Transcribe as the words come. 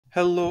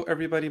Hello,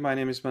 everybody. My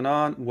name is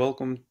Manan.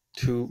 Welcome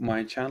to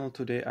my channel.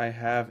 Today, I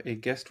have a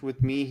guest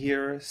with me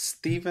here.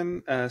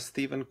 Stiven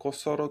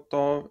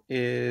Kossorotov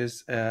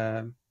is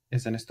an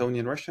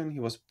Estonian Russian.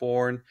 He was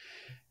born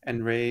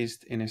and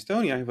raised in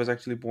Estonia. He was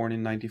actually born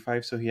in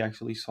 '95, so he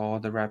actually saw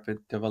the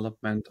rapid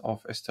development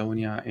of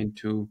Estonia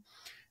into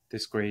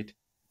this great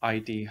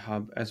IT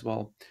hub as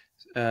well.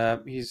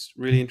 He's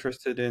really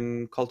interested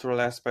in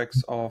cultural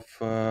aspects of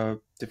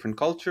different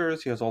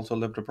cultures. He has also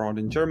lived abroad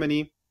in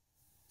Germany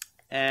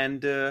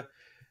and.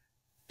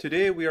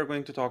 Today, we are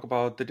going to talk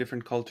about the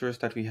different cultures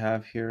that we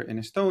have here in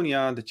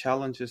Estonia, the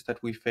challenges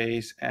that we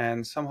face,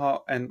 and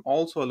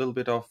also a little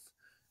bit of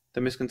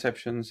the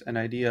misconceptions and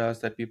ideas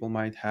that people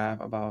might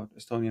have about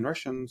Estonian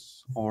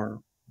Russians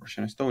or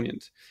Russian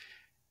Estonians.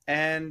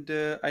 And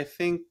I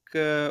think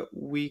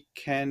we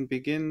can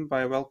begin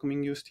by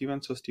welcoming you,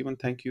 Stephen. So, Stephen,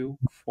 thank you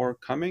for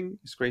coming.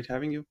 It's great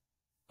having you.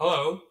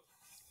 Hello.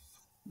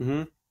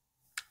 hmm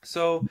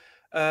So,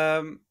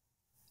 um,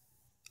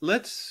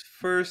 let's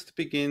first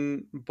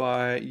begin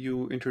by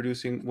you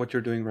introducing what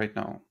you're doing right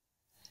now.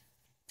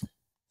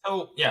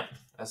 So yeah,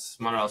 as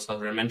Manuel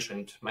already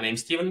mentioned, my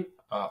name's Steven.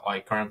 I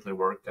currently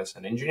work as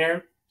an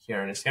engineer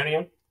here in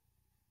Estonia.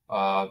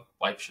 I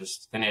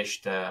just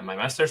finished my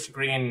master's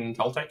degree in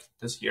Caltech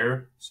this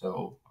year,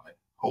 so I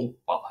hope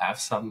I'll have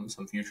some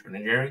future in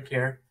engineering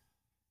here.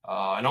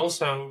 And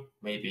also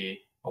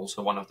maybe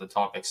also one of the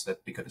topics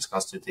that we could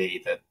discuss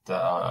today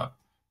that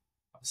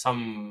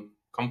some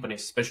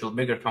companies, especially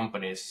bigger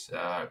companies,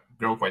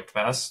 grow quite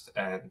fast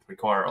and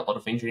require a lot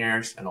of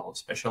engineers and a lot of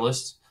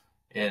specialists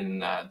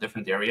in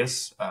different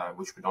areas,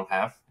 which we don't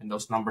have in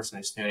those numbers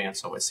in Estonia.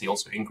 So I see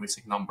also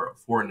increasing number of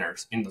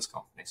foreigners in this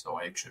company. So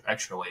I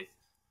actually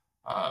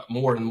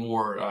more and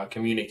more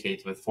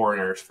communicate with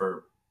foreigners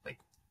for like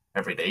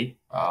every day.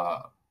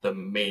 The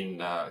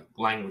main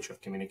language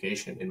of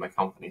communication in my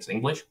company is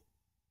English.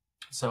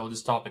 So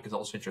this topic is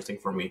also interesting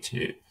for me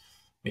to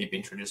maybe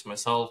introduce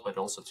myself, but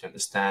also to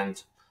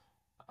understand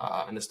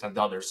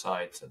the other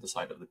side, the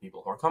side of the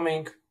people who are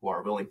coming, who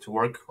are willing to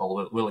work, who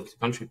are willing to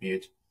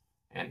contribute,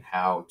 and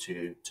how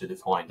to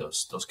define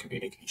those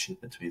communication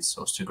between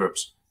those two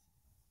groups.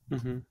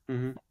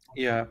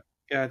 Yeah,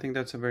 yeah, I think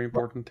that's a very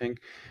important thing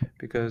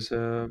because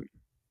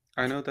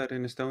I know that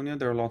in Estonia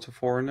there are lots of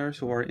foreigners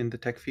who are in the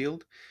tech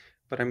field,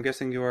 but I'm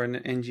guessing you are an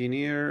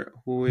engineer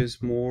who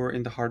is more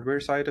in the hardware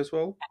side as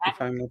well,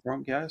 if I'm not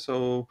wrong. Yeah,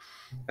 so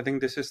I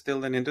think this is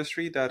still an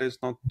industry that is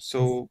not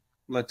so,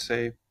 let's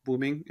say,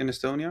 booming in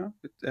Estonia.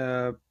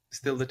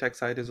 Still, the tech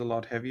side is a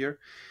lot heavier.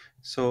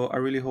 So I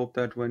really hope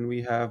that when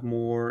we have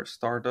more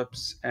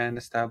startups and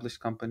established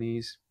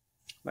companies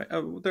like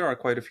there are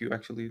quite a few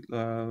actually.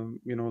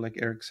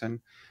 Like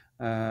Ericsson,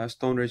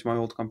 Stoneridge, my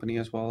old company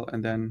as well,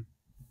 and then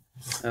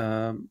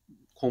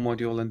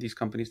Co-Module and these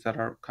companies that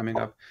are coming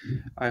up.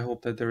 I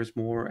hope that there is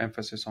more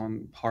emphasis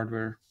on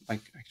hardware,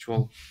 like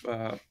actual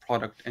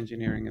product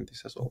engineering in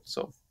this as well.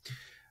 So,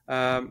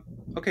 um,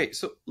 okay,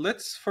 so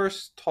let's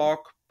first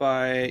talk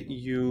by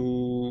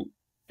you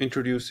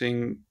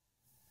introducing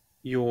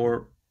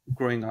your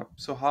growing up.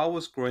 So, how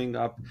was growing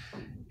up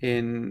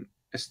in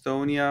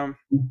Estonia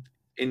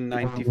in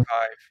 '95?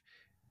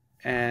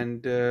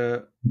 And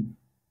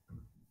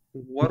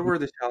what were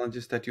the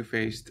challenges that you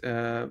faced?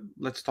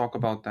 Let's talk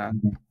about that.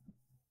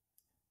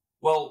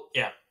 Well,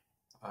 yeah,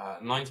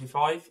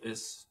 95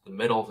 is the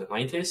middle of the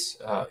 90s.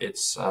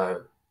 It's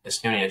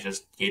Estonia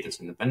just gained its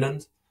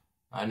independence,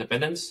 and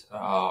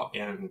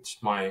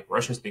my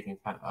Russian-speaking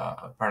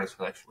parents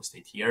will actually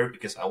stayed here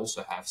because I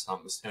also have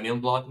some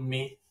Estonian blood in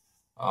me.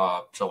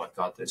 So I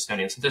got the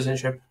Estonian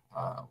citizenship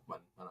when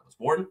I was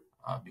born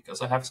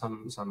because I have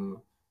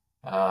some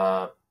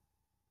uh,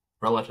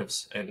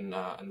 relatives and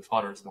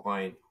fathers of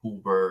mine who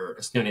were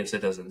Estonian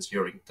citizens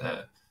during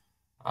the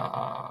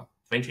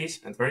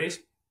 20s and 30s.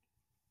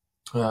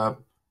 Uh,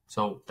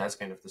 so that's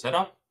kind of the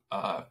setup.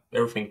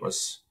 Everything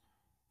was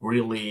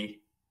really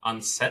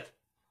unset.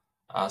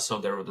 So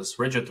there was this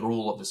rigid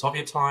rule of the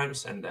Soviet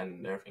times, and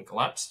then everything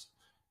collapsed,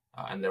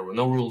 and there were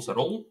no rules at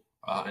all,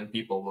 and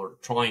people were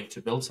trying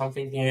to build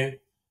something new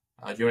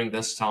during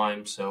this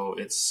time. So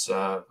it's,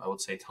 I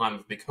would say, time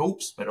of big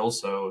hopes, but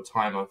also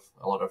time of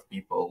a lot of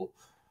people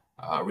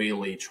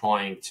really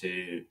trying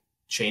to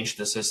change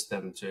the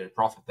system to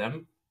profit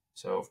them.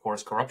 So, of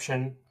course,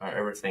 corruption,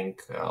 everything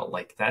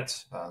like that,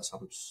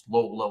 some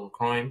low level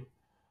crime,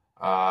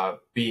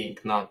 being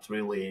not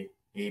really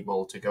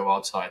able to go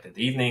outside in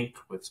the evening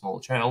with small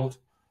child.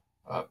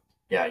 Uh,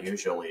 yeah,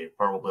 usually,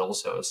 probably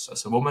also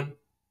as a woman,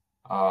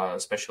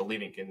 especially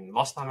living in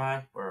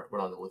Lasnamäe, where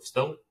I live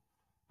still,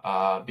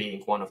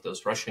 being one of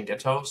those Russian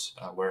ghettos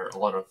where a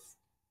lot of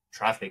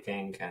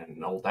trafficking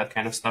and all that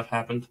kind of stuff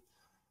happened.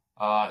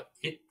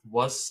 It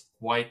was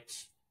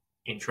quite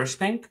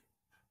interesting,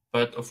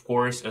 but of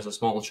course, as a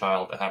small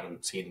child, I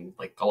haven't seen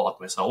like a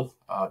lot myself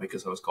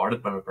because I was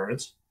guarded by my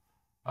parents.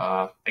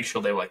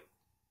 Actually, they were like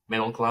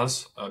middle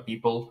class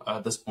people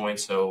at this point,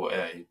 so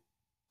I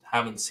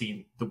haven't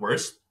seen the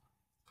worst.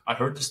 I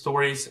heard the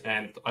stories,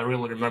 and I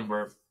really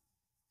remember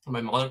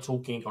my mother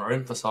talking or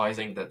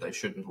emphasizing that I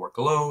shouldn't work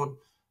alone.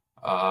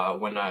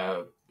 when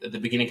at the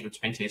beginning of the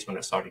 20s, when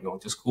I started going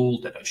to school,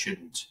 that I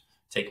shouldn't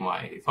take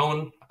my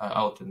phone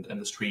out in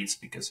the streets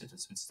because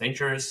it's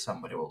dangerous.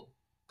 Somebody will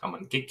come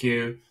and kick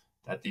you.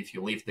 That if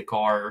you leave the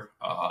car,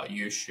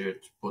 you should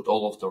put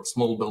all of those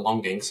small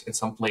belongings in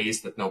some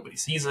place that nobody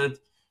sees it,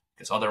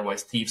 because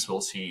otherwise thieves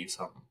will see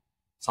some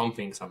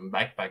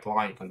backpack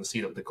lying on the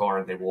seat of the car,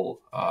 and they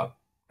will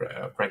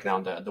break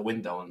down the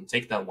window and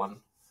take that one.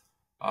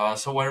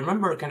 So I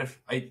remember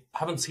I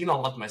haven't seen a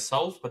lot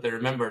myself, but I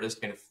remember this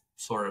kind of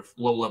sort of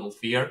low-level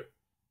fear,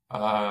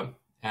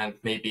 and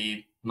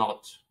maybe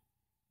not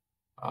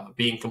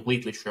being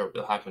completely sure what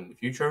will happen in the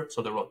future.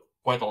 So there were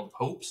quite a lot of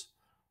hopes,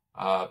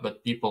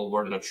 but people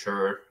were not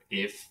sure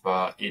if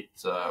it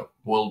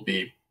will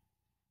be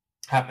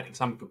happening.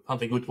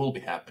 Something good will be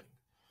happening.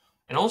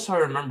 And also I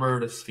remember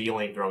this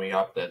feeling growing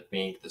up that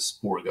being this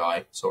poor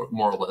guy, so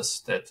more or less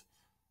that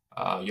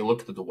you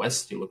looked at the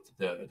West, you looked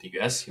at the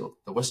US, you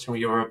looked at the Western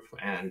Europe,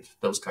 and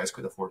those guys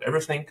could afford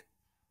everything.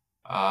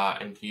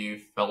 And you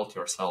felt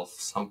yourself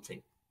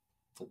something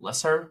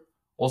lesser.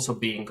 Also,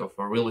 being of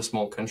a really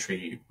small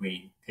country,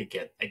 I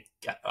get,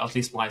 at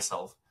least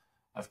myself,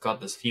 I've got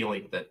this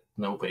feeling that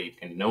nobody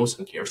knows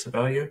and cares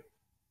about you.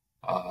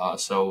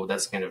 So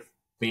that's kind of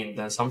been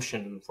the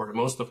assumption for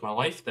most of my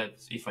life, that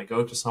if I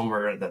go to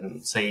somewhere and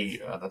then say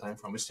that I'm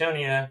from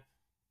Estonia,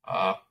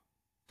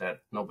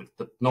 that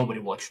nobody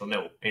will actually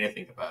know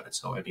anything about it.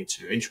 So I need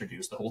to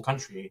introduce the whole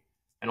country.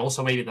 And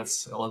also maybe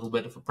that's a little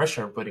bit of a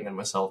pressure I'm putting on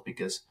myself,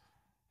 because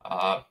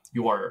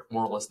you are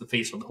more or less the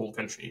face of the whole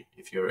country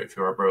if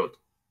you're abroad.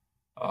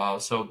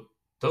 So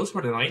those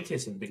were the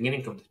 90s and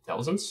beginning of the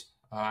 2000s.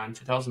 In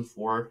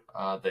 2004,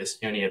 the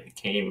Estonia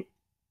became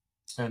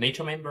a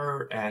NATO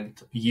member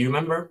and EU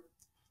member.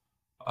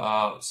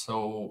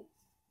 So,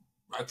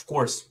 of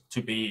course,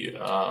 to be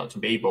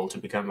able to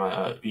become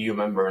a EU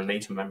member and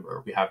NATO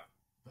member, we have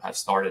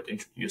started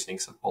introducing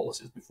some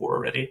policies before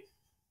already.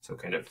 So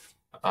kind of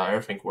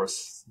everything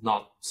was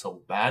not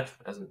so bad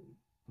as in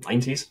the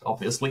 90s,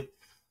 obviously.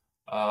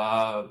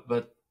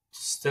 But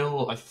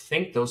still, I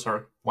think those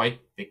are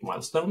quite big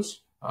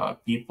milestones.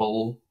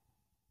 People,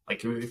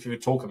 like if you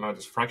talk about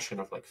this fraction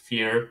of like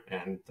fear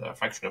and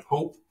fraction of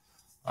hope,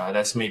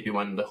 that's maybe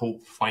when the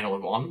hope finally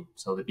won.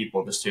 So the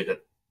people understood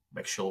that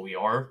actually we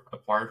are a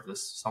part of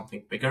this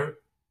something bigger.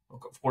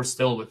 Of course,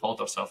 still we thought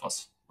ourselves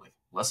as like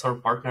lesser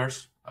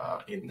partners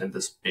in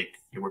this big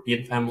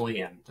European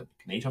family and the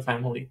big NATO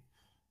family.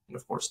 And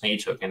of course,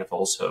 NATO kind of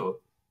also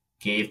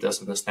gave us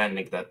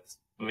understanding that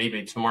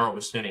maybe tomorrow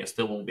Estonia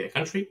still will be a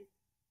country,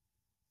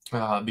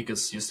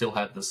 because you still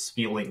had this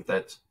feeling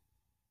that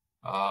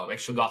we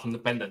actually got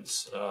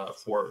independence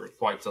for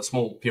quite a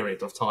small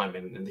period of time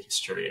in the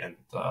history, and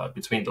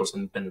between those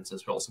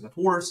independences we also got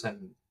wars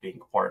and being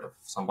part of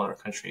some other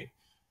country.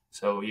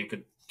 So you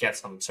could get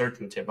some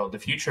certainty about the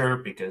future,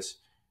 because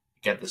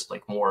you get this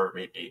like more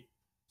maybe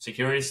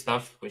security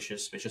stuff, which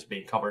is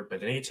being covered by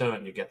the NATO,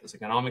 and you get this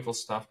economical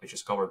stuff, which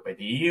is covered by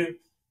the EU.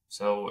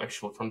 So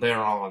actually, from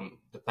there on,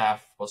 the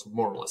path was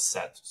more or less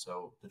set.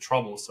 So the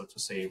trouble, so to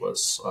say,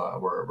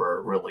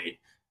 were really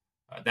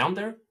down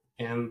there,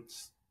 and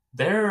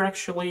there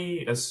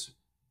actually, as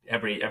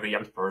every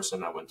young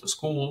person, I went to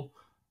school.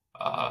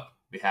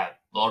 We had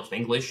a lot of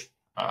English.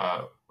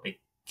 I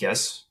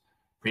guess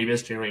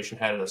previous generation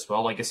had it as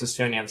well. I guess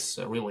Estonians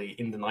really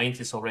in the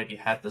 90s already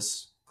had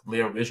this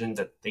clear vision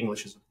that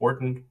English is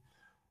important.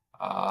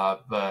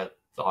 But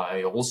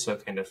I also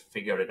kind of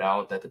figured it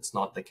out that it's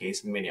not the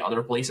case in many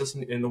other places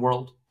in the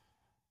world.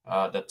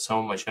 That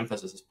so much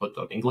emphasis is put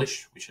on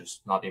English, which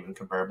is not even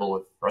comparable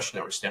with Russian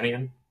or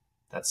Estonian.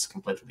 That's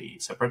completely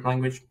separate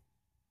language.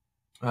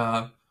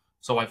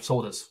 So I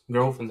saw this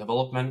growth and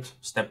development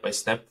step by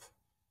step.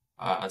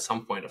 At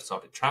some point, I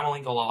started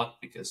traveling a lot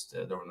because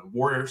there were no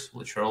borders,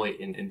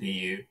 literally, in the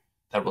EU.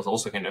 That was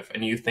also kind of a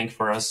new thing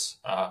for us,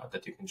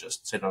 that you can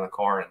just sit on a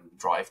car and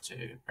drive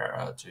to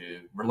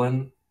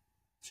Berlin,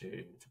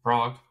 to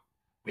Prague.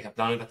 We have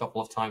done it a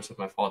couple of times with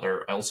my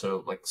father. I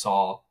also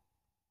saw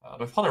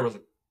my father was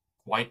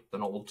quite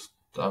an old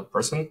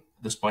person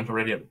at this point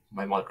already, and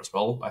my mother as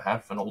well. I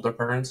have an older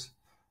parents,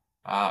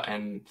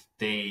 and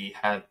they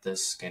had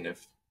this kind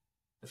of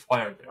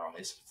fire in their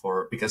eyes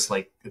because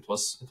it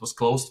was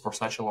closed for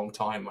such a long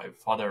time. My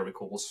father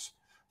recalls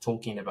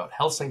talking about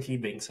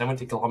Helsinki being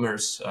 70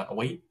 kilometers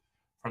away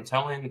from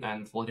Tallinn,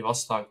 and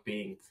Vladivostok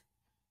being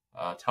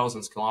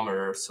thousands of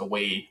kilometers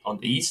away on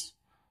the east.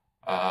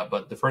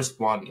 But the first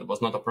one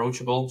was not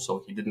approachable,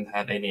 so he didn't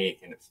have any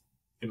kind of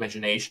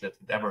imagination that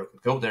it ever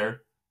could go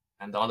there.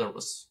 And the other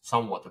was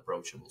somewhat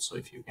approachable. So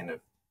if you kind of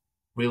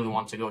really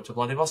want to go to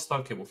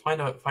Vladivostok, you will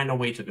find a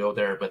way to go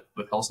there. But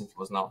with Helsinki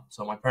was not.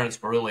 So my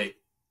parents were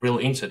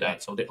really into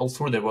that. So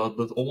although they were a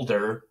bit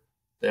older,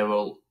 they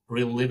were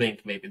reliving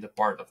maybe the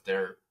part of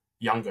their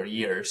younger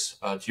years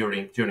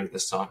during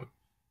this time.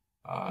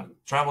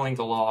 Traveling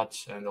a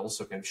lot and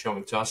also kind of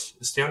showing to us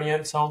Estonia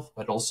itself,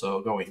 but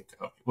also going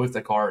with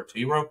the car to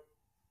Europe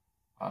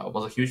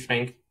was a huge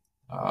thing,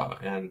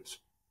 and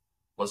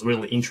was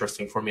really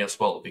interesting for me as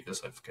well,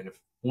 because I've kind of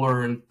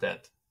learned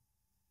that,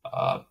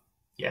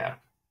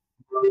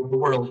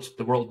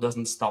 the world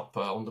doesn't stop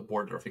on the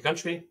border of a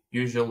country.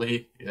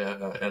 Usually,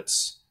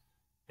 it's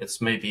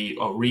maybe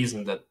a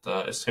reason that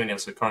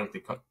Estonians are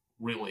currently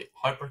really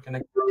hyper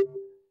connected.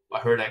 I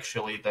heard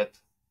actually that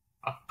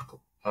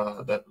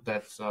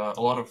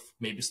a lot of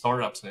maybe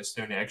startups in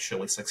Estonia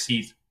actually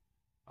succeed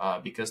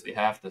because they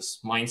have this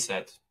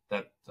mindset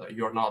that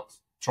you're not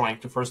trying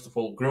to first of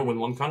all grow in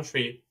one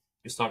country.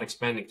 You start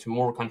expanding to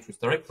more countries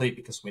directly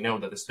because we know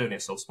that Estonia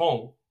is so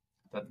small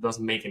that it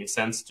doesn't make any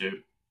sense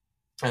to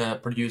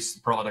produce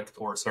product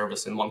or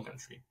service in one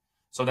country.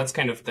 So that's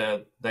kind of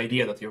the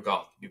idea that you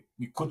got. You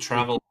could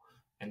travel,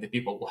 and the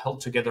people will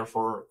held together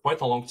for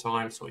quite a long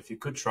time. So if you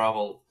could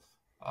travel,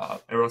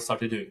 everyone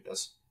started doing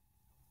this.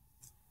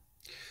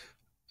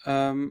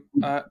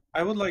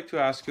 I would like to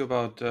ask you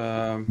about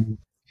the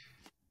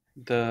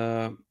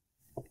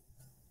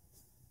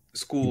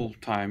school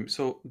time.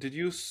 So, did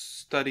you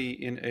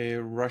study in a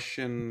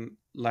Russian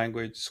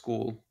language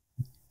school?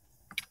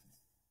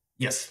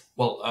 Yes.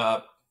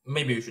 Well,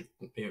 maybe we should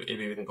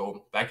maybe we can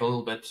go back a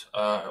little bit.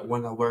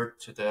 When I went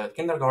to the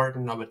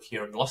kindergarten, I went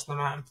here in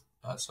Lasnamäe.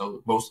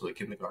 So most of the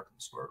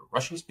kindergartens were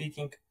Russian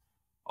speaking,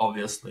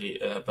 obviously.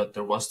 But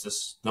there was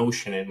this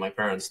notion in my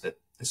parents that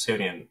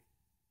Estonian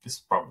is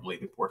probably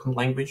an important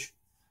language.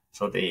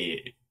 So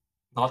they,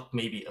 not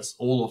maybe as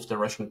all of the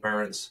Russian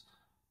parents,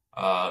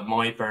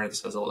 my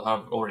parents have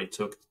already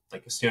took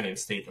like Estonian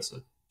state as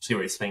a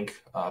serious thing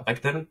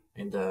back then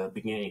in the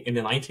beginning, in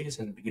the 90s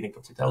and the beginning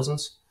of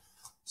 2000s.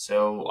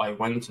 So I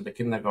went to the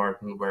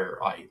kindergarten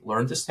where I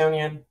learned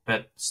Estonian,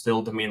 but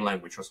still the main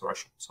language was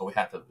Russian. So we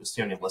had the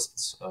Estonian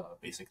lessons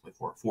basically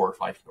for 4 or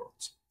 5 year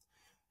olds.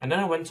 And then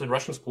I went to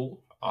Russian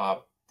school,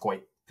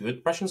 quite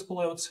good Russian school,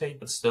 I would say,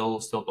 but still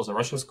it was a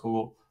Russian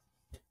school.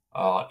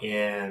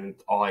 And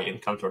I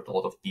encountered a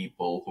lot of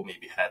people who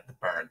maybe had the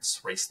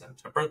parents raise them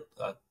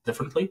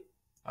differently.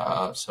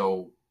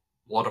 So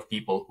a lot of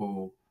people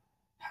who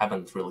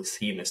haven't really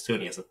seen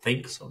Estonia as a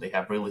thing, so they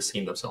have really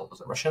seen themselves as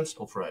a Russians.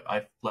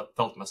 I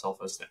felt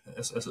myself as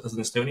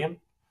an Estonian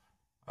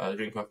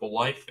during my whole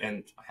life,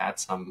 and I had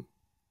some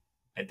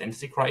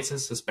identity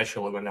crisis,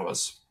 especially when I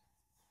was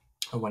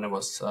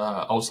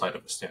outside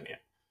of Estonia.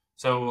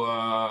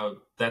 So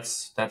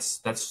that's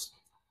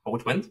how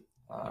it went.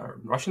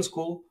 Russian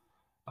school,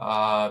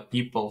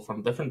 people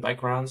from different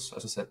backgrounds.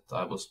 As I said,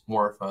 I was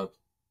more of a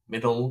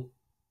middle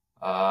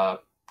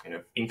kind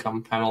of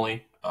income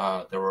family.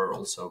 There were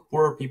also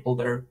poorer people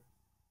there,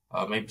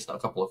 maybe a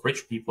couple of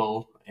rich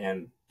people,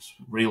 and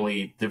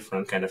really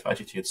different kind of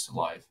attitudes to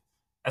life.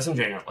 As in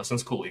general, as in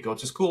school, you go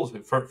to school. So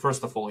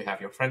first of all, you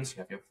have your friends, you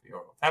have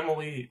your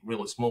family,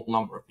 really small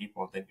number of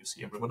people, and then you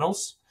see everyone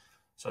else.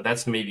 So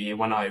that's maybe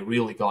when I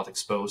really got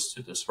exposed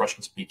to this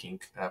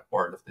Russian-speaking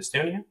part of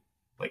Estonia,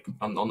 like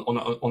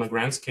on a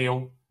grand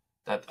scale.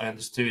 That I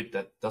understood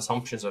that the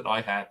assumptions that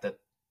I had that,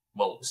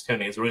 well,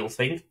 Estonia is a real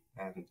thing,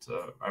 and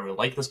I really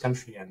like this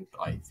country, and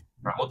I'm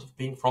proud of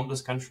being from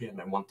this country, and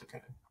I want to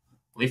kind of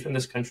live in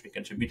this country,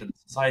 contribute to the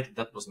society.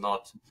 That was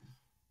not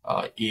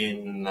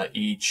in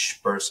each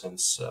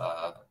person's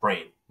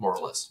brain, more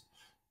or less.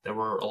 There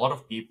were a lot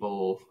of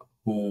people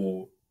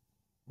who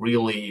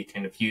really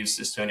kind of used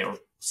Estonia or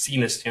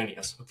seen Estonia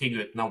as, okay,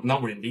 good, now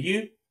we're in the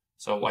EU,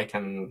 so I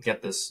can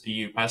get this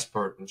EU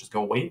passport and just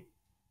go away.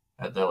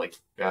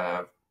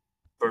 The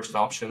first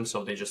option,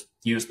 so they just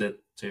used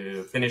it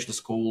to finish the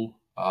school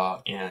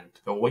and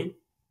go away.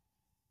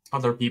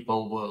 Other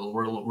people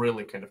were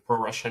really kind of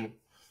pro-Russian,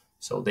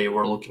 so they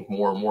were looking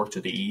more and more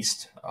to the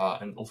east,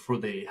 and although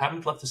they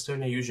haven't left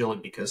Estonia usually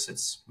because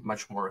it's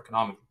much more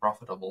economically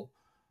profitable,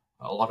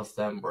 a lot of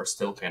them were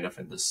still kind of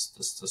in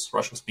this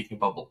Russian-speaking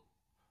bubble.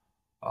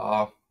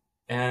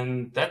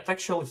 And that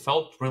actually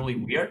felt really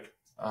weird,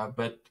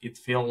 but it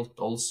felt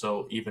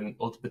also even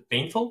a little bit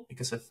painful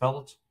because I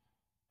felt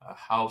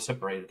how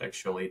separated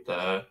actually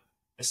the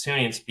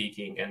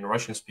Estonian-speaking and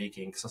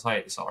Russian-speaking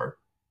societies are.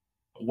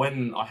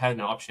 When I had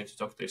an option to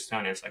talk to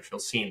Estonians, I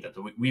actually seen that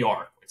we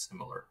are quite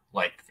similar.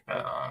 Like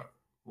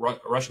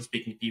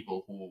Russian-speaking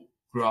people who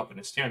grew up in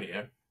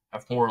Estonia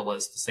have more or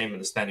less the same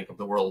understanding of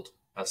the world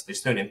as the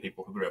Estonian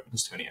people who grew up in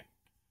Estonia.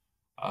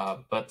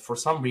 But for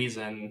some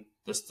reason,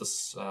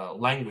 this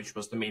language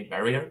was the main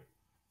barrier.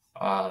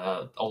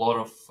 A lot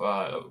of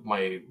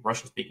my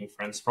Russian-speaking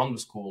friends from the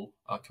school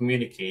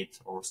communicated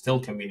or still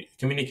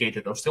communicate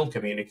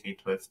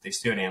with the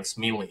Estonians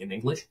mainly in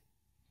English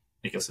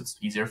because it's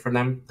easier for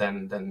them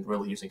than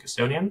really using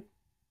Estonian.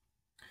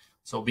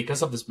 So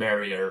because of this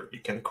barrier, you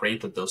can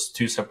create those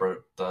two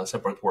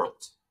separate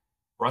worlds.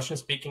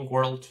 Russian-speaking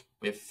world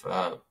with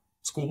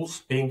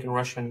schools being in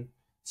Russian,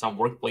 some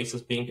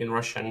workplaces being in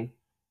Russian,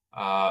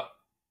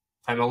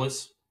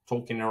 families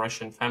talking in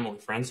Russian, family,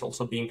 friends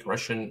also being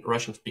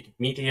Russian-speaking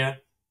media,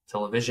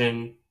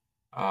 television,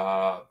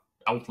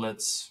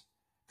 outlets,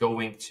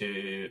 going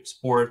to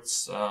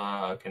sports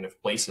kind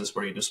of places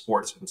where you do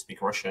sports and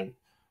speak Russian,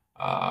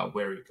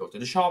 where you go to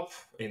the shop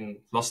in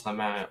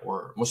Lasnamäe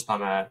or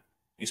Mustamäe,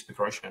 you speak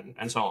Russian,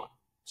 and so on.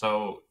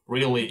 So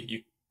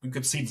really, you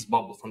could see this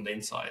bubble from the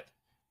inside.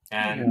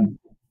 And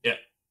yeah.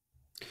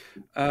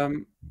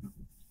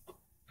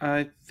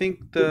 I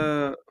think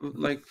the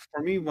like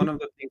for me, one of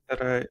the things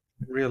that I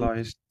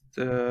realized,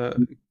 uh,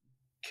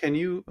 can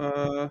you,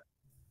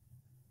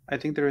 I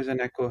think there is an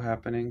echo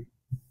happening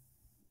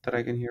that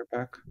I can hear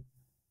back.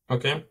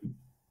 Okay.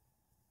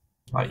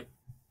 I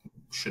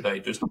should I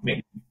do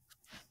something?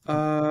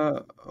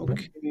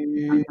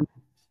 Okay,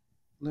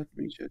 let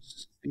me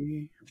just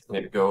see.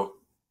 Maybe go.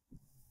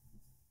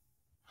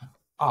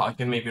 Ah, I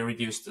can maybe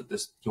reduce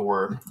this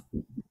your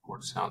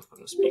sound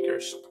from the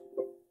speakers.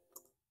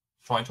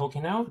 Try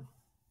talking now.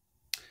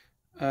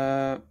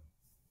 Uh,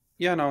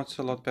 yeah, now it's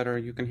a lot better.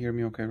 You can hear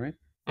me okay, right?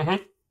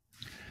 Mm-hmm.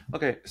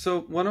 Okay,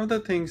 so one of the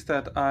things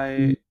that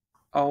I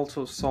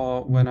also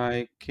saw when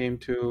I came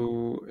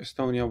to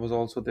Estonia was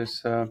also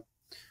this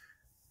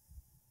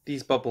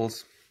these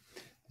bubbles.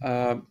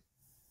 Uh,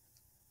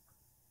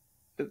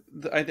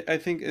 I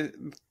think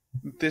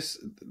this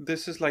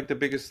is like the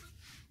biggest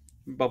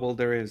bubble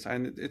there is,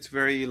 and it's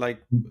very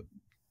like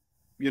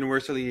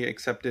universally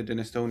accepted in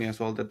Estonia as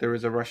well that there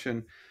is a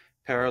Russian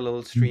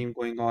parallel stream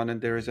going on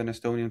and there is an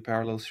Estonian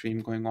parallel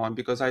stream going on,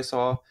 because I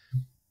saw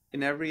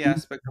in every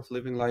aspect of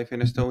living life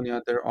in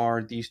Estonia there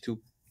are these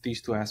two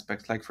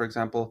aspects. Like for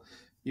example,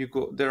 you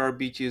go there are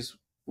beaches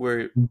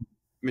where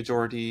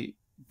majority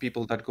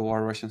people that go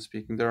are Russian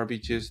speaking. There are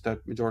beaches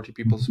that majority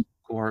people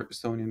who are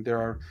Estonian.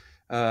 There are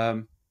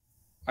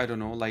I don't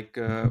know, like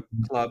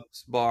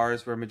clubs,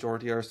 bars where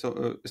majority are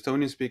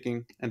Estonian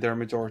speaking, and there are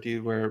majority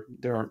where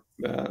there are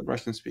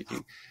Russian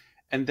speaking.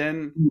 And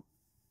then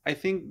I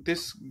think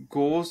this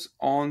goes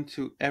on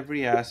to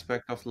every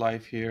aspect of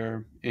life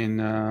here in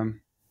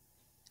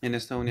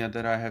Estonia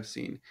that I have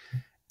seen.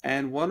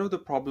 And one of the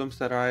problems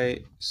that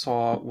I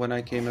saw when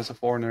I came as a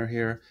foreigner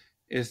here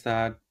is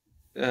that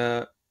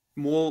uh,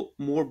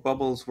 more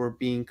bubbles were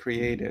being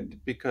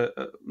created, because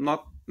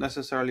not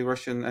necessarily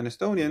Russian and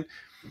Estonian,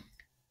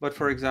 but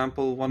for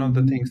example, one of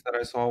the things that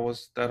I saw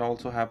was that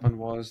also happened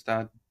was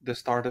that the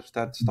startups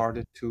that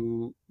started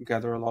to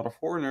gather a lot of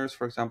foreigners,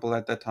 for example,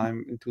 at that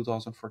time in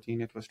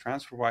 2014, it was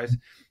TransferWise,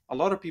 a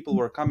lot of people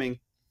were coming,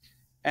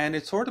 and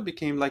it sort of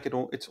became like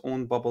its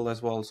own bubble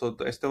as well. So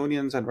the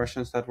Estonians and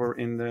Russians that were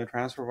in the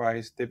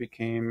TransferWise, they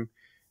became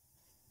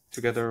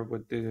together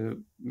with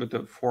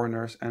the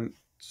foreigners, and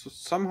so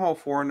somehow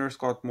foreigners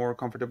got more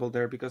comfortable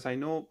there, because I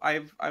know I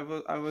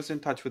was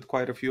in touch with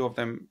quite a few of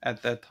them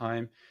at that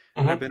time,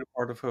 and I've Mm-hmm. been a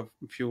part of a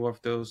few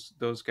of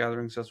those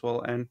gatherings as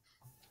well. And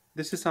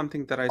this is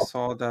something that I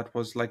saw that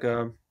was like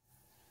a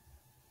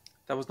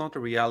that was not a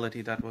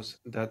reality, that was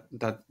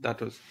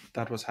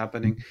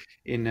happening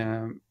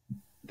in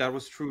that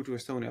was true to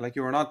Estonia. Like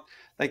you are not,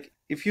 like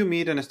if you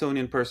meet an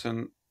Estonian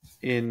person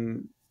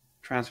in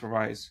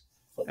TransferWise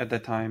at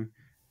that time,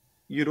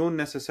 you don't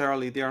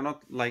necessarily, they are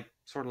not like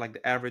sort of like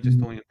the average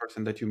Estonian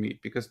person that you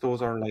meet, because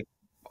those are like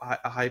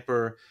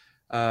hyper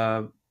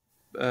uh,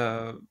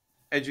 uh,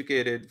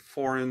 educated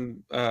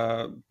foreign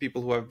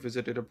people who have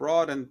visited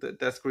abroad, and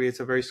that creates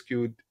a very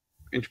skewed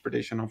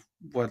interpretation of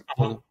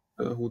Mm-hmm.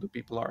 who the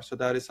people are. So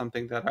that is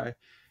something that I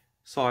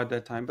saw at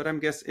that time, but I'm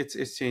guess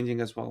it's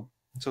changing as well.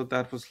 So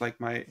that was like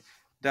my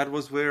that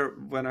was where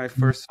when I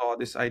first saw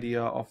this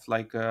idea of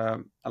like I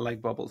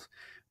like bubbles.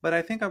 But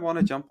I think I want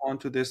to jump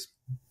onto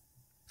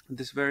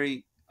this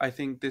very, I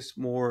think this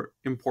more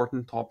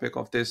important topic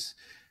of this,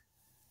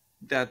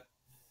 that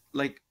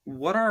like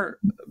what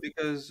are,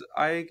 because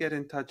I get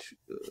in touch,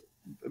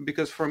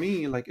 because for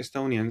me like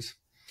Estonians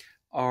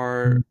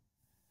are,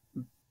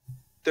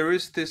 there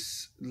is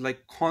this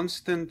like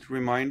constant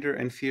reminder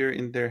and fear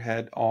in their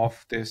head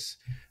of this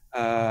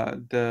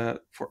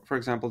for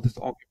example this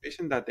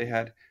occupation that they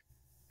had.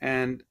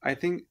 And I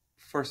think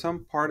for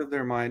some part of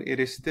their mind it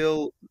is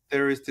still,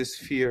 there is this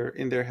fear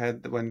in their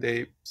head when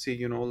they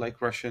see,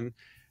 like Russian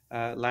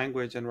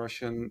language and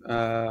Russian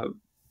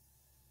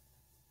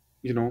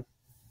you know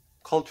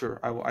culture.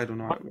 I don't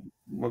know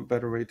what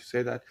better way to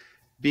say that,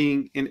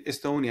 being in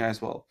Estonia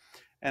as well.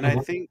 And I Mm-hmm.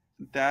 think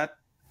that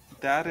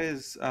that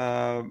is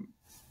I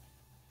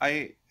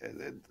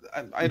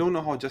don't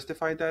know how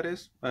justified that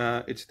is.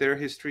 It's their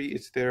history,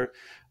 it's their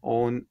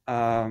own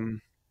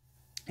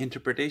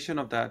interpretation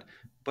of that.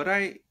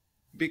 But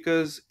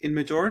because in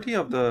majority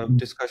of the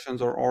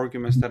discussions or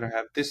arguments that I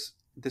have,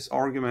 this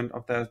argument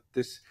of that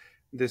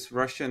this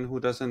Russian who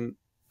doesn't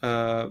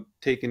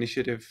take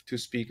initiative to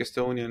speak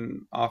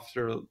Estonian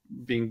after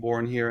being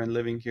born here and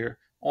living here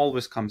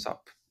always comes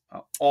up,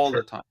 all the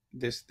Sure. time.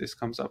 This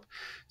comes up.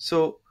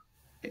 So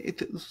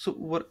so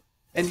what,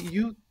 and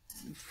you,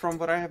 from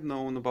what I have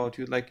known about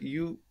you, like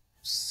you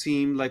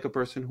seem like a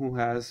person who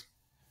has,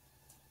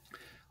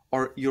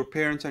 or your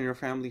parents and your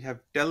family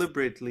have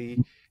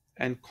deliberately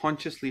and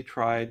consciously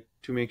tried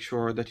to make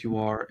sure that you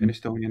are an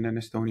Estonian and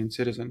Estonian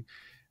citizen,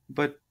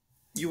 but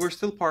you were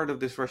still part of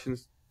this Russian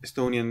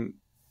Estonian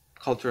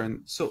culture.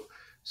 And so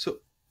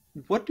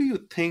what do you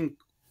think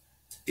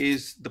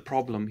is the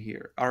problem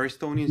here? Are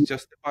Estonians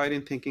justified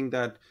in thinking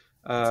that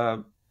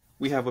uh,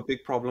 we have a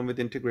big problem with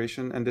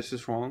integration and this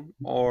is wrong?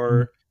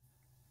 Or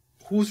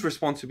whose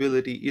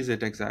responsibility is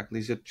it exactly?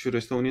 Is it, should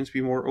Estonians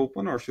be more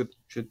open, or should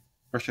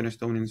Russian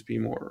Estonians be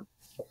more?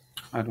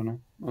 I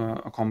don't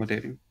know,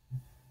 accommodating.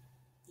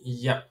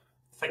 Yeah,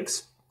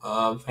 thanks.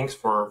 Thanks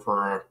for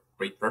a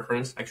great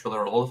reference. Actually,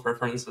 there are a lot of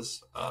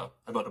references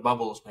about the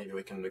bubbles. Maybe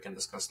we can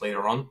discuss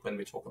later on when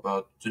we talk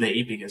about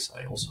today, because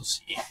I also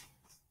see,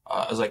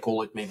 as I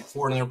call it, maybe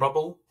foreigner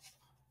bubble.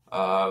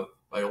 I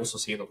also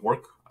see it at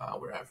work.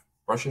 We have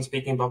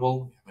Russian-speaking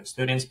bubble, we have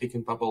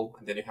Estonian-speaking bubble,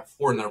 and then you have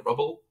foreigner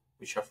bubble,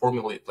 which have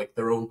formulated like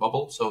their own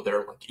bubble. So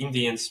they're like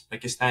Indians,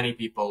 Pakistani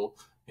people,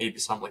 maybe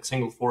some like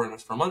single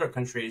foreigners from other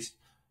countries,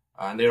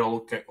 and they're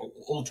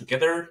all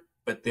together,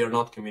 but they're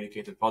not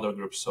communicated with other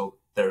groups. So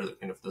they're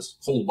kind of this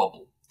whole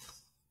bubble,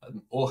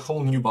 a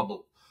whole new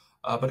bubble.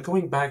 But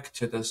going back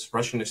to this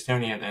Russian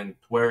Estonian and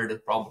where the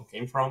problem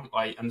came from,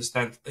 I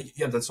understand.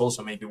 Yeah, that's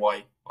also maybe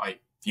why I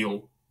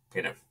feel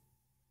kind of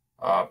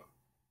uh,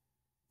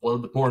 a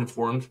little bit more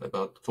informed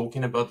about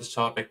talking about this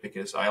topic,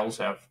 because I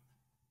also have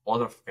a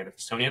lot of kind of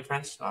Estonian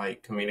friends. I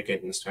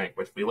communicate in Estonian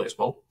quite freely as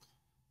well.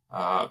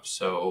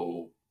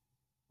 So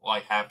I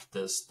have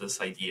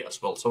this idea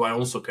as well. So I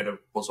also kind of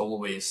was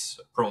always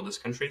pro this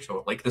country. So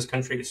I like this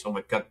country. So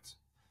I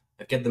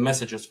get the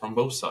messages from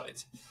both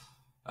sides.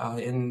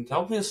 And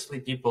obviously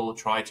people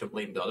try to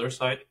blame the other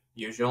side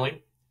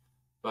usually.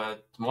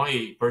 But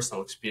my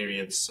personal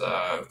experience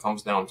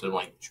comes down to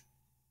language.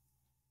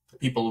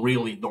 People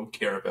really don't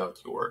care about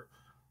your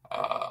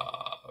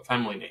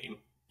family name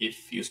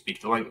if you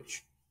speak the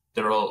language.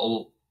 There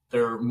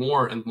are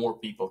more and more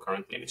people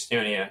currently in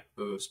Estonia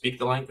who speak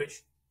the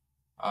language,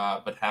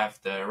 but have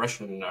the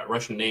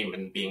Russian name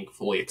and being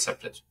fully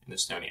accepted in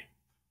Estonia.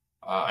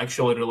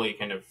 Actually, really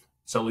kind of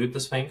salute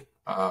this thing,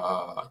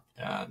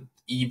 and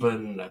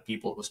even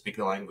people who speak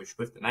the language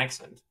with an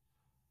accent.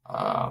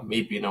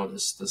 Maybe you know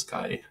this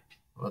guy.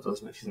 What was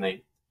his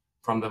name?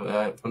 From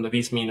the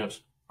Vis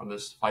Minus, from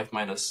this 5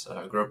 minus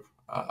group,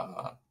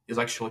 is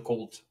actually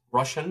called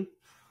Russian.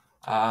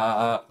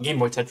 Game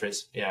Boy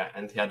Tetris, yeah,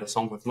 and he had a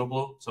song with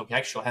Nublu, so he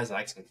actually has an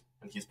accent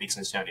and he speaks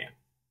in Estonian.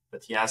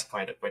 But he has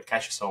quite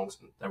catchy songs,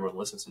 and everyone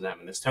listens to them,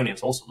 and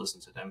Estonians also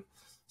listen to them.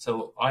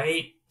 So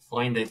I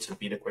find it to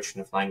be the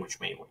question of language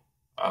mainly.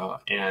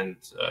 And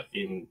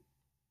in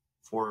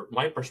for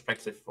my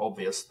perspective,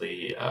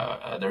 obviously,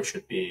 there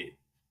should be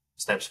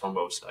steps from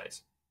both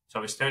sides.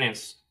 So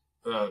Estonians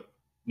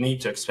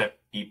need to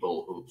accept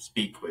people who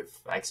speak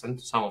with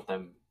accent. Some of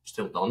them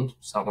still don't.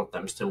 Some of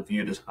them still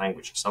view this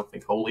language as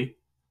something holy,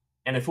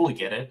 and I fully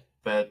get it.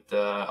 But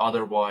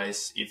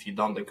otherwise, if you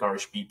don't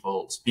encourage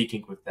people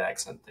speaking with the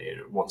accent, they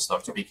won't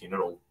start speaking at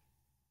all.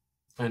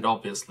 And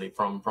obviously,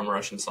 from the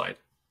Russian side,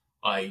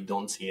 I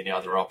don't see any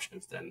other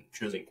options than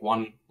choosing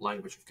one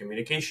language of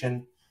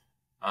communication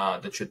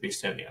that should be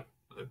Estonian.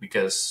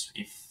 Because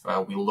if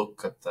we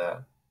look at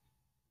the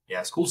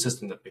school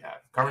system that we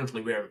have,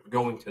 currently we are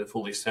going to the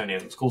fully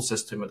Estonian school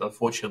system, but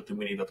unfortunately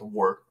we need a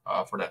war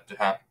for that to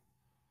happen.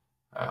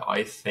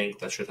 I think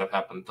that should have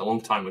happened a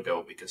long time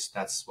ago, because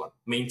that's what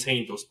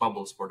maintained those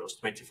bubbles for those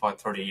 25,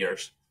 30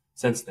 years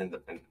since the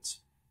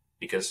independence.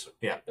 Because,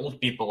 yeah, old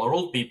people are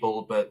old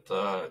people, but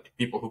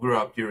people who grew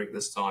up during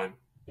this time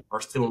are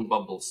still in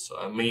bubbles,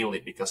 mainly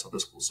because of the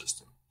school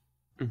system.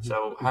 Hmm.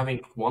 So having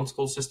one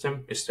school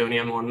system,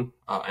 Estonian one,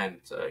 and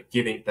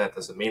giving that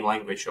as a main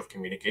language of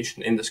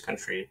communication in this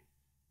country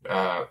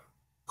uh,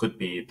 could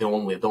be the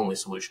only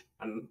solution.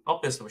 And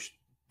obviously, we should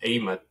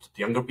aim at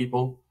the younger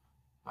people.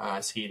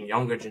 I see in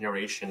younger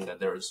generation that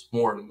there is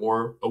more and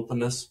more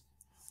openness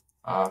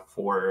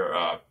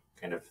for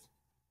kind of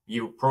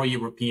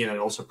pro-European and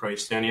also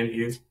pro-Estonian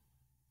views.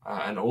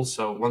 And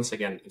also, once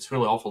again, it's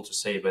really awful to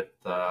say, but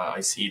I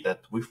see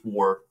that with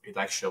war, it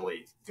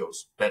actually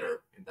goes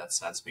better in that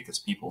sense, because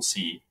people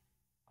see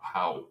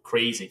how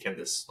crazy can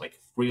this like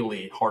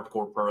really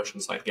hardcore pro-Russian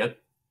side get,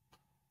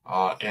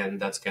 and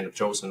that's kind of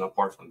chosen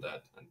apart from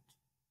that, and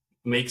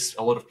makes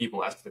a lot of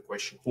people ask the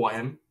question, "Who I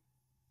am?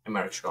 Am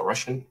I actually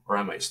Russian or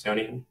am I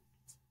Estonian?"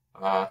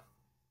 Uh,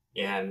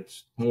 and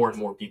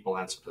more people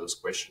answer to this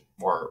question,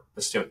 more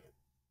Estonian.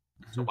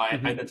 So I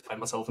Hmm. identify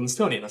myself in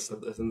Estonian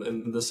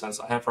in this sense.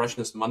 I have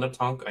Russian as mother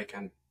tongue.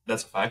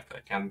 That's a fact. I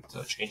can't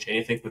change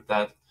anything with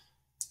that.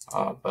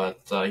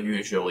 But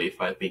usually,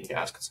 if I'm being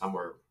asked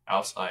somewhere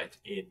outside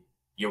in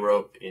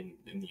Europe, in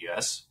the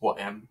US, who I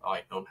am,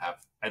 I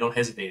don't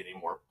hesitate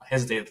anymore. I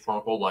hesitated for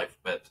my whole life,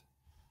 but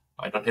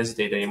I don't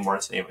hesitate anymore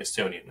as I'm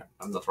Estonian.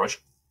 I'm not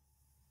Russian.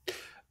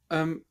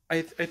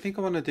 I think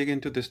I want to dig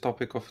into this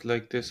topic of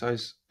like this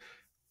as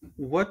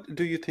what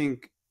do you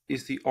think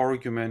is the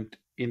argument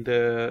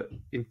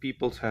in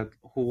people's head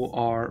who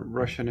are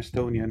Russian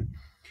Estonian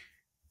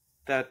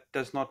that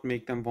does not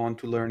make them want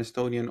to learn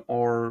Estonian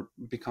or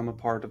become a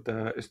part of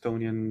the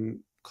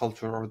Estonian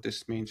culture or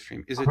this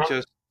mainstream? Is it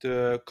Uh-huh.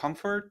 just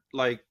comfort,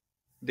 like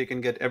they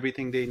can get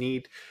everything they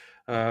need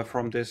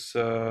from the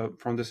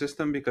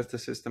system because the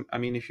system? I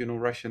mean, if you know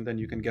Russian, then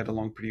you can get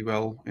along pretty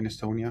well in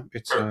Estonia.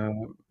 It's Sure.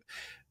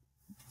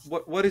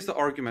 what is the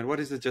argument? What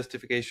is the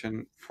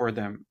justification for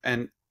them?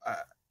 And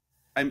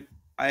I'm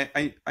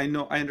I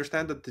know I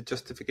understand that the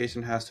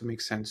justification has to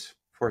make sense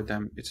for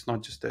them. It's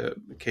not just a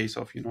case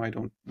of I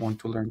don't want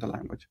to learn the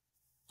language.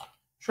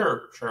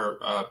 Sure. Sure.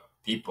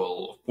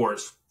 people, of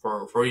course,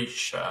 for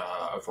each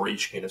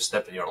kind of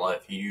step in your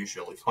life, you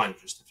usually find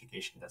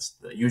justification. That's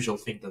the usual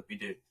thing that we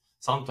do.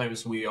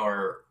 Sometimes we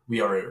are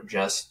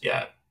just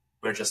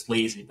we're just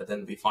lazy, but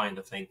then we find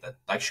the thing that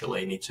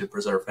actually I need to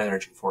preserve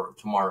energy for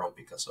tomorrow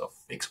because of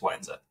X, Y,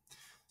 and Z.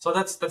 So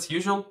that's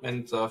usual,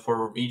 and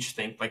for each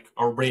thing, like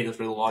our brain is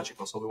really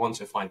logical, so we want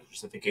to find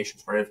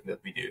justifications for everything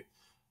that we do.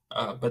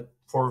 But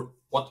for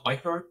what I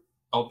heard,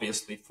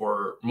 obviously,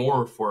 for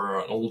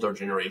an older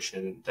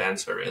generation, the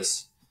answer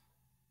is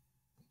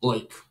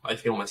like I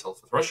feel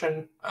myself as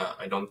Russian.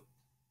 I don't.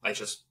 I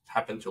just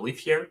happen to live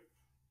here.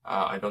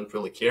 I don't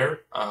really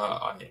care.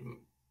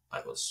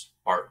 I was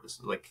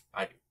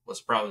I was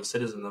proud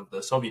citizen of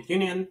the Soviet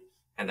Union,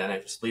 and then I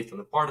just lived in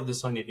a part of the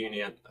Soviet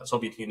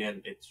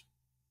Union. It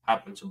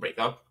happened to break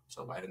up,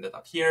 so I ended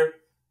up here.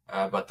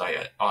 But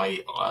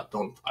I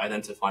don't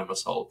identify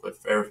myself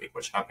with everything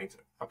which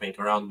happening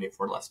around me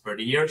for the last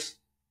 30 years,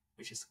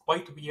 which is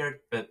quite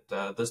weird. But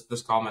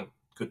this comment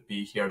could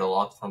be heard a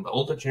lot from the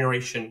older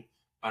generation,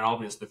 and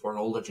obviously for an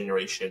older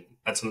generation,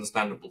 that's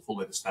understandable,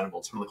 fully understandable.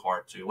 It's really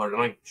hard to learn a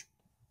language.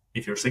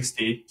 If you're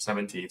 60,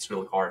 70, it's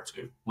really hard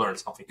to learn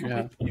something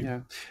Yeah, completely new.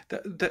 yeah,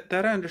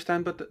 that I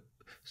understand. But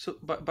so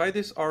by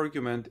this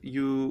argument,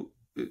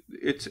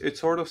 it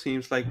sort of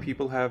seems like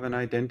people have an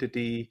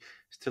identity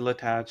still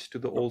attached to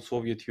the old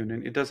Soviet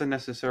Union. It doesn't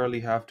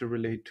necessarily have to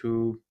relate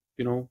to,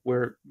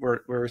 where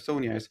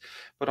Estonia is.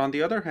 But on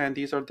the other hand,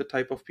 these are the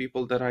type of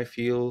people that I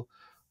feel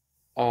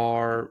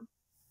are,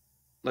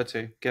 let's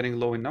say, getting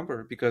low in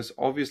number, because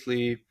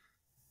obviously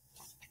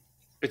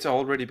it's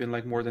already been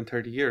like more than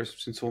 30 years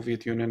since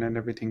Soviet Union and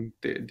everything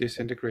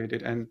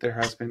disintegrated, and there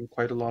has been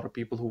quite a lot of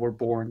people who were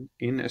born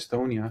in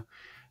Estonia,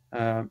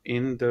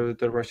 in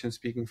the Russian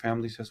speaking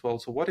families as well.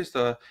 So what is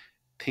the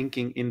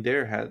thinking in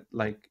their head?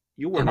 Like,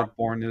 you were Mhm. not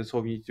born in the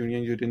Soviet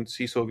Union, you didn't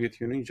see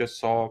Soviet Union, you just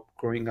saw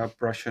growing up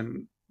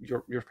Russian,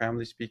 your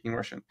family speaking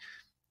Russian.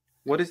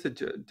 What is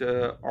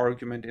the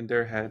argument in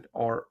their head?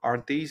 Or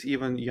are these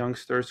even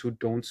youngsters who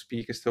don't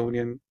speak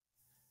Estonian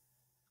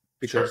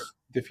Sure, because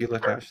they feel sure,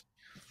 attached?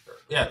 sure.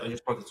 Yeah, I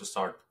just wanted to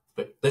start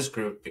with this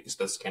group because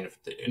that's kind of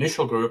the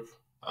initial group,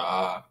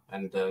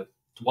 and it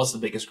was the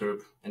biggest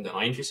group in the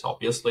 90s,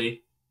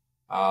 obviously.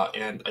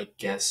 And I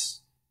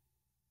guess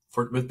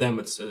for with them,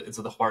 it's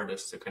the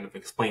hardest to kind of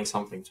explain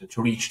something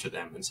to reach to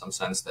them in some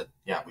sense that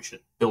yeah, we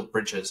should build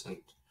bridges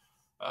and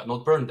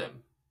not burn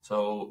them.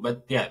 So,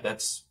 but yeah,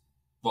 that's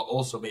well,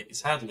 also maybe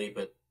sadly,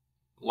 but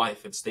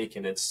life it's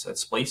taken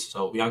its place.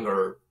 So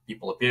younger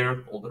people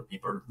appear, older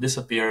people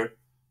disappear.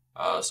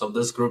 So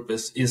this group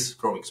is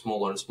growing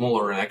smaller and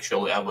smaller, and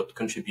actually, I would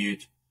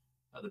contribute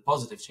the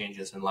positive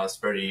changes in the last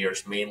 30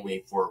 years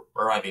mainly for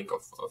arriving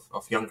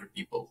of younger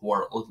people who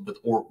are a little bit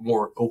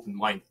more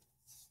open-minded.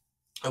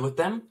 And with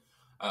them,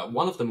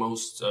 one of the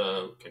most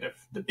kind of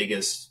the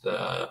biggest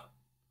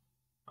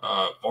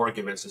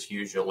arguments is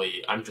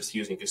usually I'm just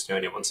using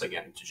Estonia once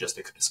again to just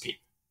escape,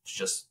 to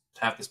just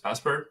have this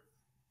passport,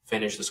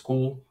 finish the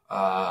school,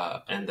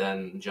 and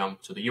then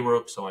jump to the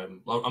Europe. So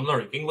I'm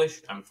learning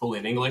English. I'm fully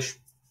in English.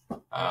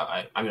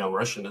 I know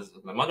Russian is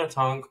my mother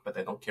tongue, but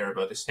I don't care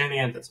about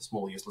Estonia. That's a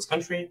small, useless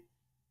country.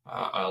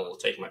 I'll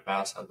take my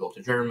pass. I'll go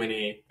to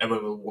Germany.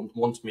 Everyone will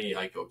want me.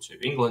 I go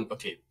to England.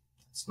 Okay,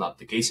 it's not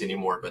the case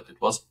anymore, but it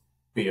was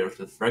prior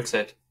to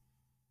Brexit.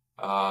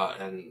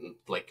 And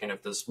like kind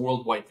of this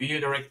worldwide view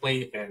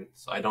directly. And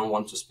I don't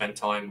want to spend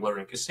time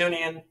learning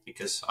Estonian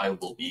because I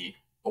will be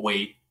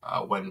away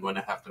when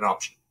I have that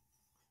option.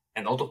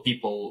 And a lot of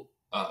people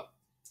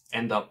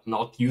end up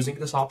not using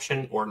this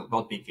option or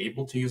not being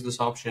able to use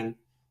this option.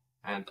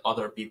 And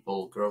other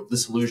people grow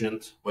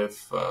disillusioned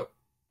with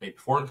maybe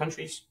foreign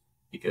countries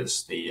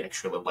because they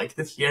actually liked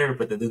it here,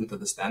 but they didn't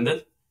understand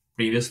it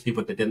previously,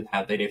 but they didn't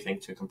have anything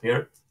to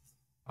compare.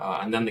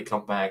 And then they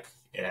come back,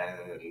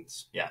 and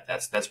yeah,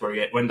 that's where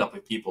you end up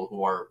with people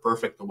who are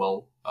perfectly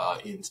well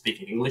in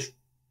speaking English,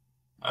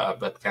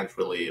 but can't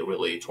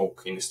really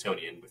talk in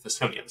Estonian with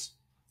Estonians.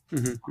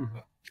 Hmm.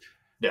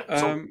 Yeah,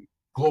 so Um,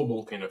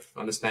 global kind of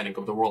understanding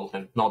of the world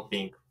and not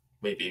being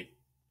maybe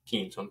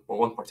keen on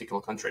one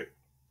particular country.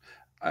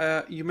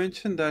 you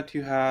mentioned that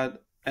you had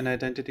an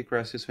identity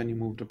crisis when you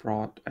moved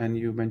abroad, and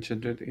you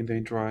mentioned it in the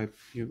intro.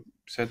 You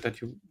said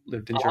that you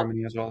lived in Uh-huh.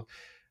 Germany as well.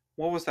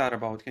 What was that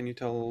about? Can you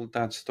tell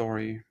that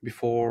story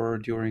before,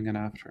 during, and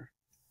after?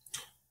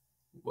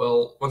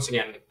 Well, once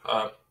again,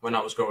 when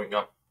I was growing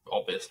up,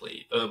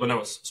 obviously, when I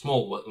was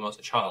small, when I was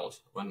a child,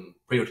 when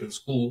prior to the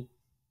school,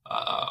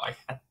 I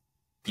had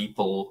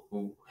people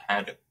who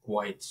had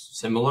quite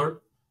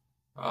similar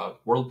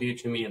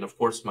worldview to me, and of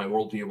course, my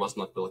worldview was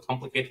not really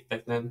complicated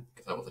back then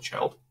because I was a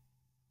child.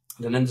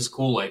 And then in the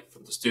school, I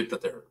understood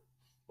that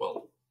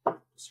well,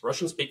 there's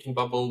Russian-speaking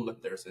bubble,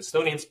 and there's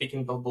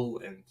Estonian-speaking bubble,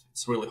 and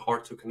it's really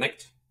hard to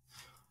connect.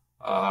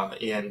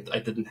 And I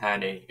didn't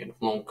have any kind of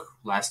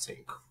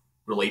long-lasting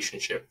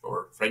relationship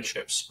or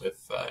friendships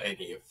with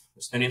any of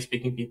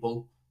Estonian-speaking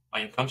people.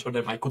 I encountered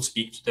them. I could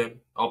speak to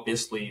them.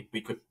 Obviously,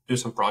 we could do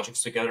some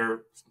projects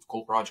together, some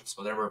cool projects,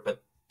 whatever.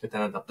 But it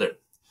ended up there.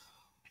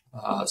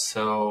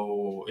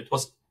 So it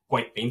was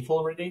quite painful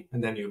already,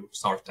 and then you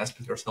start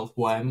asking yourself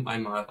who I am.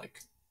 I'm like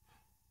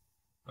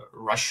a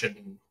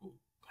Russian who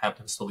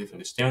happens to live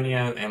in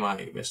Estonia. Am I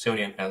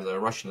Estonian has a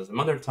Russian as a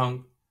mother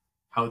tongue?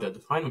 How do I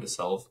define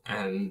myself?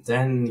 And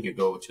then you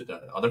go to the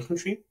other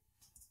country.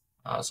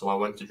 So I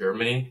went to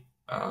Germany,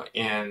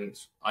 and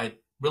I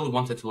really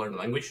wanted to learn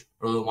the language.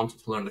 I really wanted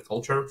to learn the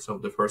culture. So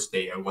the first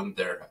day I went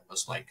there, I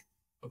was like,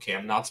 okay,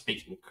 I'm not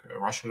speaking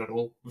Russian at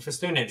all. With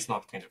Estonia, it's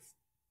not kind of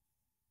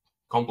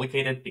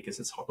complicated because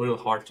it's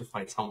really hard to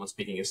find someone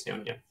speaking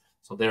Estonian.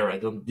 So there, I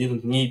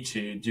didn't need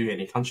to do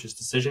any conscious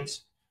decisions.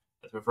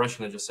 But with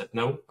Russian, I just said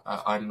no.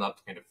 I'm not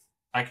kind of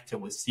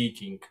actively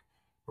seeking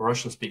a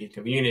Russian-speaking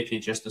community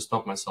just to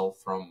stop myself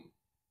from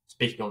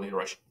speaking only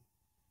Russian,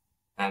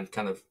 and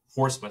kind of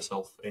force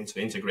myself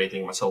into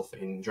integrating myself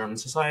in German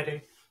society.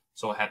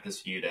 So I had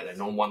this view that I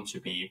don't want to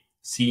be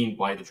seen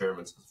by the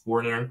Germans as a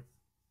foreigner.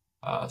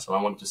 So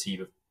I wanted to see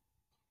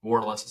more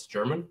or less as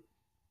German.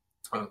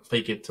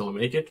 Fake it till I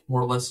make it,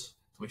 more or less.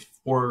 With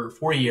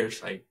 4 years,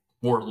 I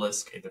more or less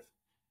kind of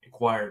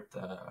acquired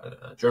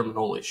German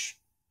knowledge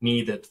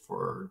needed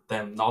for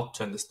them not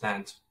to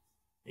understand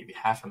maybe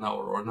half an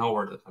hour or an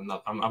hour that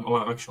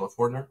I'm actually a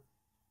foreigner.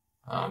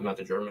 I'm not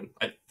a German.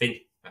 I think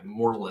I'm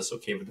more or less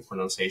okay with the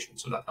pronunciation,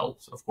 so that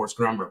helps. Of course,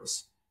 grammar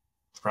was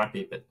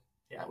crappy, but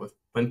yeah,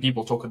 when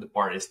people talk at the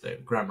parties, the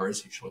grammar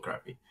is usually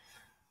crappy.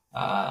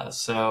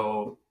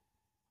 So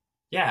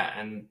yeah,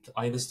 and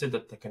I understood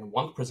that I can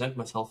want to present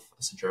myself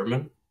as a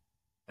German.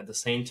 At the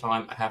same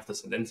time, I have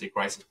this identity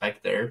crisis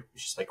back there,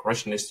 which is like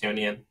Russian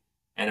Estonian,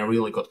 and I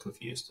really got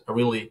confused.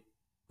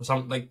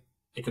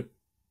 I could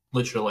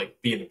literally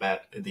like be in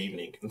bed in the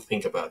evening and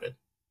think about it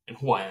and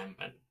who I am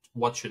and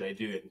what should I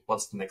do and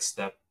what's the next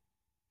step.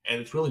 And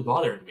it really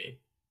bothered me.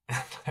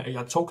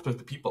 I talked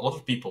with a lot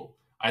of people.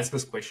 I asked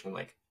this question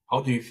like,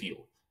 "How do you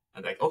feel?"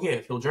 And like, "Okay,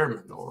 I feel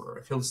German, or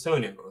I feel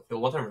Estonian, or I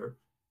feel whatever."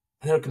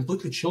 And they're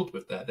completely chilled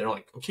with that. They're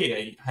like,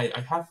 "Okay,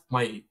 I have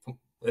my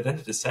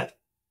identity set,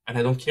 and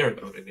I don't care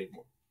about it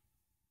anymore."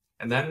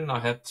 And then I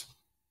had,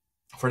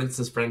 for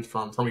instance, a friend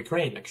from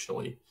Ukraine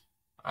actually.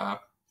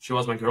 She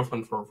was my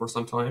girlfriend for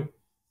some time,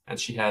 and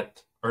she had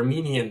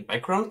Armenian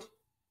background.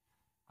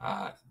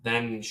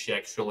 Then she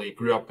actually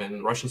grew up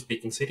in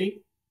Russian-speaking city,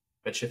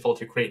 but she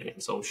felt Ukrainian,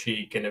 so she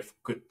kind of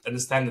could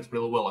understand it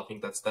really well. I think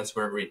that's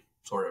where we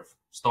sort of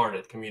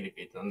started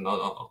communicating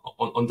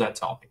on that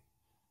topic.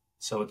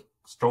 So it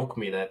struck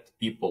me that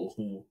people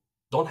who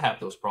don't have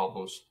those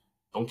problems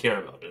don't care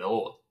about it at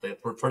all.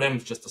 For them,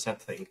 it's just a sad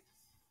thing.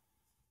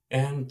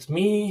 And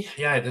me,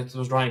 yeah, that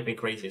was driving me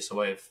crazy. So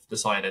I've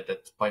decided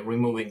that by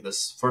removing this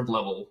third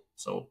level,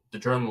 so the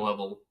German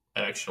level,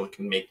 I actually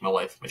can make my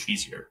life much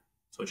easier.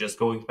 So just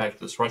going back to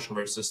this Russian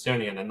versus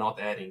Estonian and not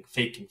adding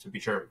faking to be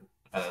German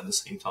at the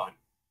same time.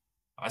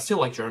 I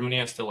still like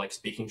Germany. I still like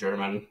speaking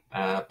German,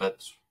 but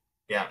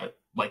yeah, I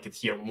like it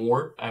here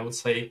more, I would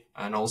say.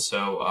 And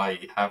also, I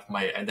have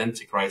my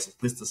identity crisis,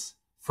 at least this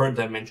third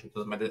dimension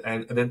to my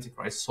identity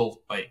crisis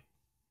solved by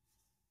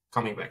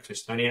coming back to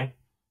Estonia,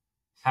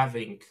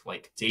 having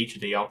like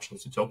day-to-day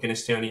options to talk in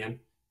Estonian,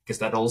 because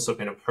that also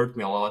kind of hurt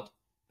me a lot.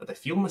 That I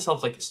feel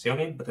myself like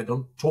Estonian, but I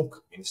don't talk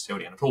in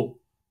Estonian at all,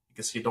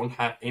 because you don't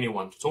have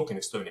anyone to talk in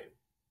Estonian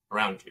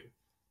around you.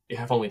 You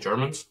have only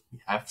Germans. You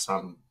have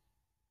some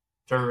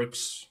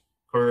Turks,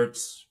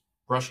 Kurds,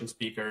 Russian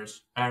speakers,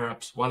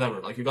 Arabs, whatever.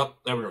 Like you got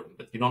everyone,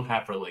 but you don't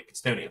have really like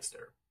Estonians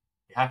there.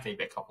 You have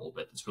maybe a couple,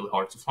 but it's really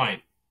hard to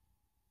find.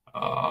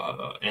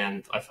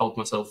 And I felt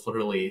myself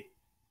really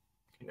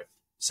kind of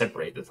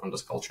separated from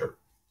this culture.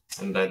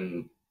 And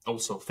then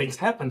also things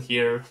happened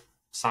here.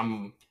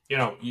 Some,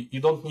 you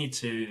don't need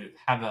to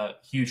have a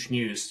huge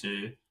news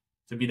to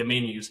be the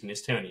main news in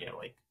Estonia.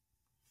 Like,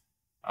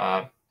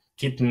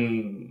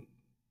 kitten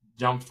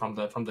jumped from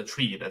the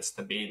tree. That's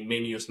the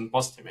main news in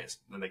Postimees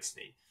the next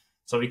day.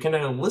 So you kind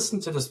of listen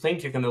to this thing.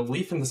 You kind of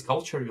live in this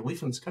culture. You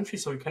live in this country.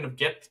 So you kind of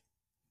get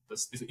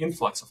this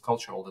influx of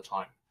culture all the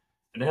time.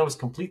 And then I was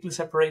completely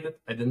separated.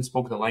 I didn't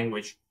speak the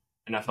language,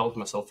 and I felt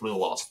myself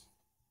really lost.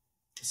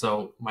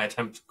 So my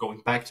attempt going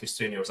back to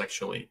Estonia was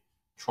actually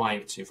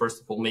trying to,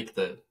 first of all, make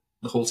the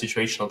whole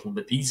situation a little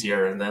bit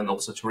easier, and then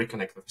also to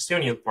reconnect with the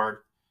Estonian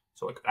part,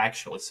 so I could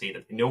actually say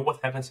that I know what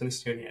happens in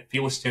Estonia. I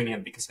feel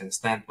Estonian because I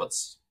understand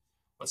what's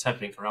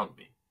happening around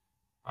me.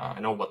 I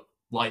know what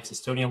lives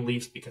Estonian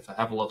lives because I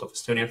have a lot of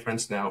Estonian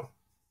friends now.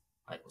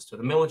 I was to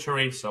the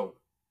military, so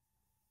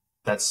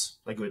that's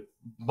a good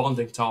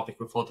bonding topic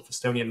with a lot of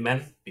Estonian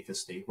men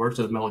because they were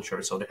to the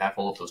military, so they have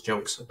all of those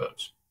jokes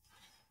about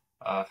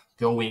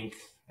going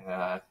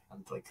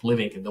and like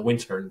living in the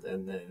winter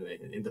and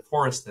in the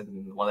forest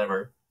and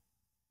whatever.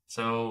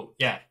 So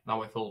yeah,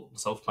 now I feel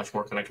myself much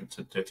more connected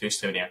to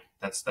Estonia.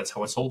 That's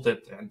how I solved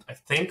it, and I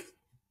think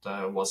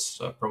that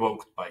was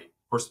provoked by,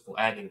 first of all,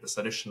 adding this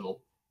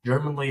additional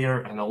German layer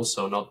and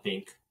also not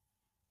being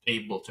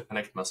able to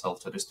connect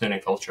myself to the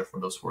Estonian culture for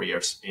those 4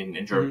 years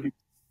in Germany.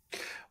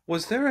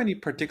 Was there any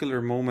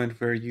particular moment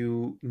where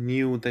you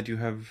knew that you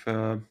have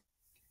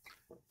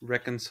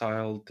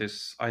reconciled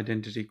this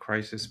identity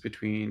crisis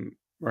between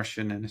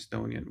Russian and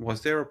Estonian?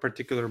 Was there a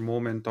particular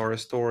moment or a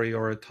story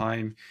or a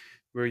time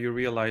where you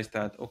realized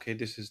that, okay,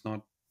 this is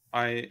not,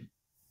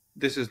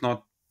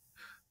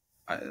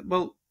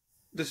 well,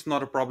 this is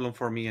not a problem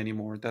for me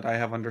anymore, that I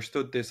have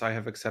understood this, I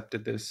have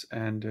accepted this,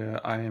 and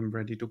I am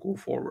ready to go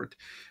forward?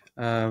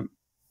 Um,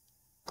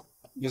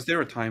 was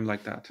there a time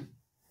like that?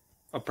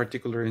 A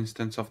particular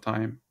instance of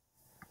time?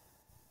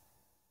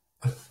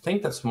 I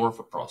think that's more of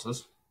a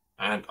process,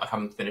 and I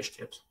haven't finished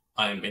yet.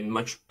 I'm in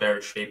much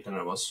better shape than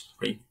I was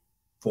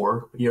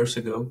 4 years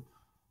ago.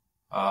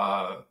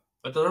 But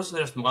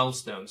there's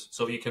milestones,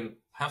 so you can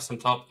have some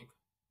topic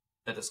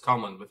that is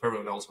common with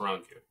everyone else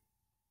around you.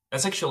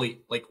 That's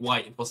actually like why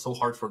it was so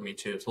hard for me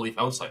to live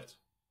outside,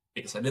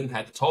 because I didn't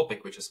have the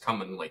topic which is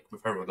common like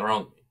with everyone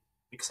around me.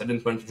 Because I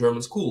didn't went to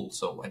German school,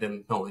 so I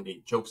didn't know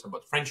any jokes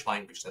about French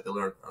language that I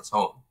learned and so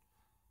on.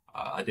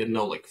 I didn't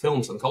know like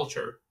films and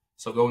culture.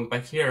 So going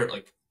back here,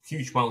 like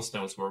huge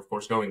milestones were of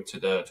course going to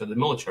the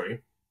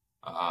military,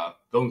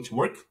 going to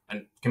work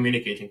and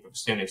communicating with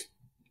students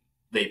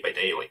day by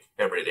day, like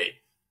every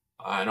day,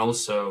 and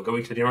also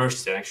going to the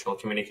university and actually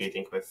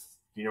communicating with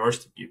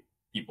university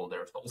people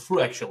there.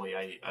 Through actually,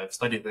 I've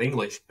studied in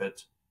English,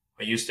 but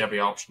I used every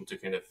option to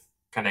kind of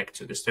connect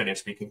to the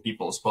Estonian-speaking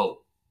people as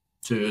well,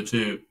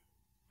 to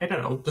I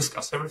don't know,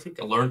 discuss everything.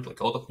 I learned like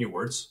a lot of new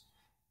words.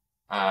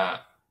 Uh,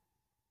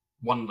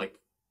 One like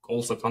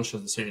also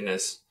conscious decision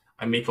is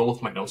I make all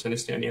of my notes in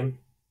Estonian.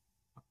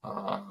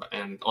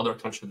 And other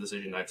conscious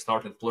decision I've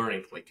started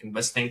learning like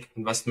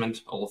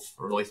investment, all of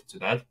related to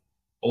that.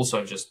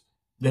 Also, I just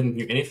didn't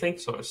knew anything,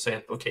 so I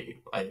said,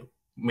 okay, I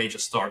may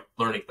just start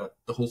learning that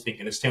the whole thing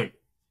in Estonian.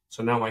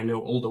 So now I know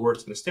all the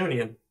words in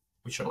Estonian,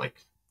 which are like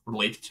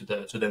related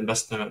to the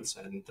investments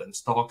and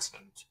stocks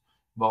and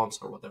bonds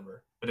or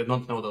whatever. But I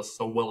don't know those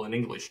so well in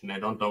English, and I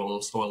don't know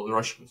those so well in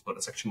Russian. But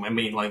it's actually my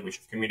main language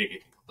of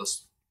communicating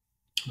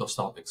those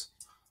topics.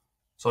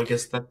 So I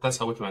guess that's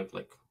how it went,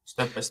 like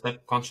step by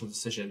step, conscious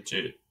decision to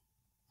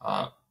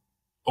uh,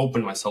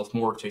 open myself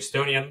more to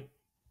Estonian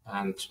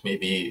and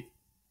maybe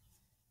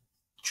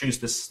choose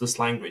this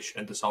language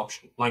and this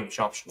language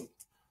option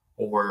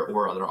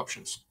or other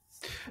options.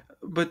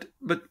 But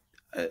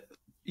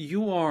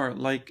you are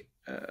like,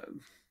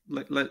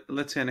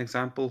 let's say an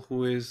example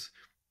who is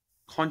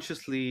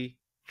consciously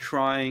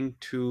trying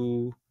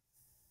to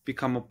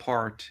become a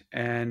part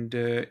and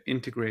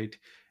integrate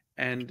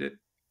and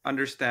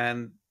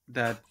understand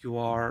that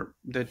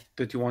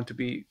that you want to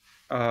be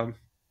um,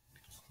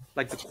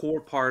 like the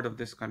core part of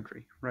this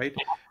country, right?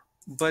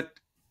 But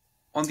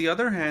on the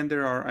other hand,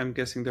 I'm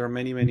guessing there are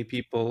many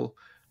people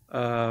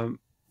um,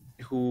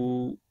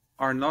 who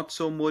are not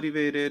so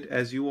motivated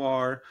as you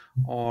are,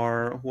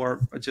 or who are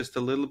just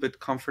a little bit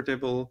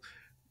comfortable.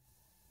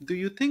 Do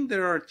you think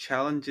there are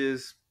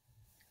challenges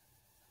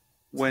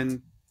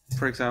when,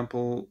 for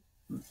example,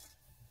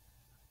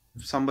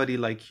 somebody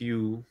like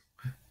you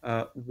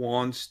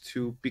wants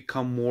to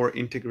become more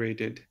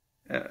integrated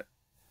uh,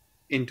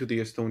 into the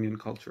Estonian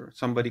culture?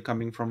 Somebody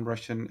coming from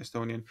Russian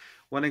Estonian.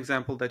 One good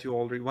example that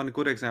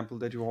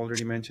you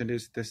already mentioned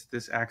is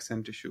this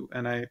accent issue,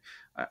 and I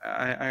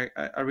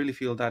really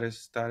feel that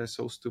is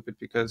so stupid,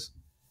 because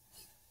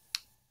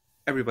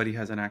everybody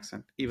has an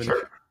accent. Even if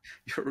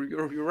Sure.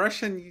 you're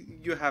Russian,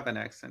 you have an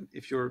accent.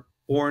 If you're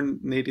born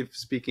native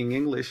speaking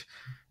English,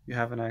 you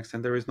have an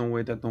accent. There is no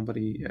way that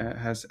nobody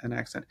has an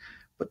accent.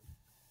 But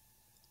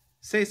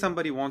say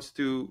somebody wants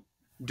to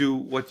do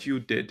what you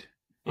did,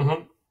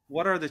 Mm-hmm.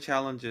 what are the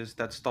challenges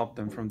that stop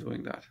them from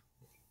doing that?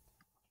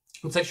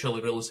 It's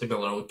actually really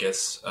similar, I would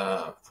guess,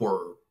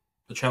 for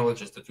the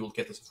challenges that you'll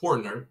get as a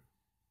foreigner,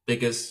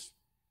 because,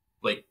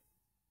 like,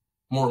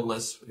 more or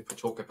less, if we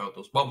talk about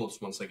those bubbles,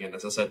 once again,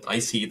 as I said, I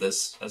see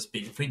this as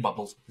being three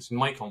bubbles, because in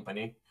my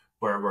company,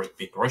 where I work,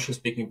 being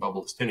Russian-speaking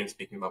bubble,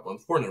 Estonian-speaking bubble,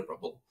 and foreigner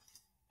bubble.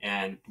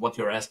 And what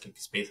you're asking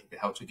is basically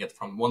how to get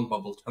from one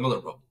bubble to another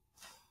bubble.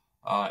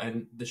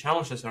 And the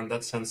challenges are in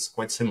that sense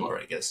quite similar,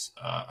 I guess.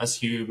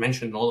 As you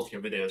mentioned in all of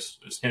your videos,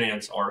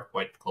 Estonians are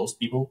quite closed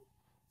people.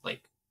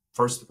 Like,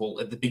 first of all,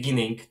 at the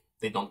beginning,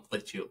 they don't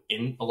let you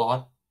in a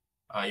lot.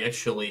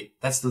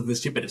 That's the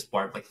stupidest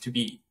part. Like, to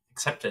be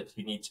accepted,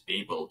 you need to be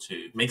able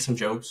to make some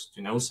jokes,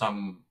 to know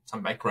some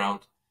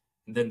background,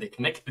 and then they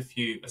connect with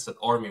you. As that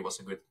army was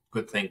a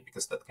good thing,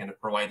 because that kind of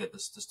provided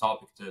this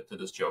topic to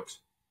those jokes.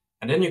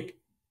 And then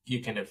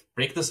you kind of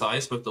break the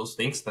ice with those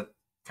things that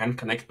can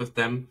connect with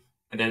them,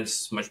 and then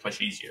it's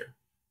much easier.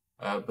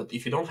 But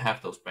if you don't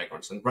have those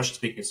backgrounds, and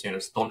Russian-speaking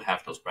students don't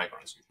have those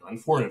backgrounds usually,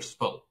 and foreigners as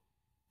well,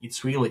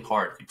 it's really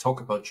hard. You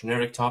talk about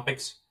generic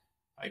topics,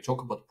 I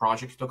talk about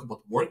project, you talk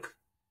about work,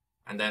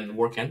 and then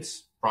work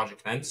ends,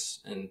 project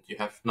ends, and you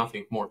have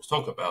nothing more to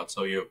talk about.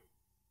 So you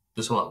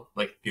disallow,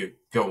 like you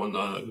go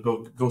and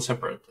go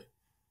separately.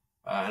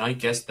 And I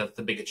guess that's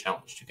the bigger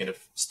challenge to kind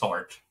of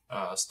start,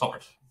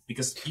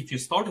 because if you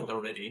started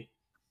already,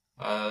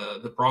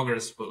 the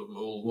progress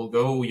will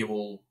go.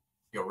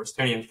 Your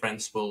Estonian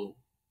friends will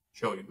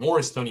show you more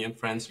Estonian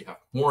friends. You have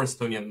more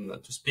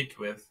Estonian to speak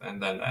with,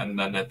 and then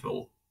it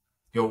will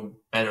go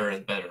better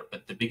and better.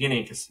 But the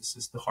beginning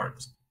is the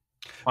hardest.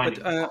 But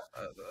finding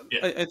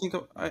yeah. I think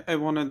I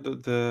wanted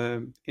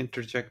the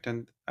interject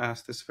and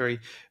ask this very,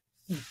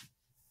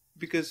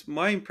 because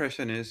my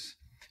impression is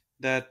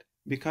that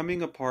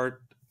becoming a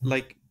part,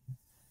 like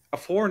a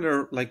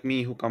foreigner like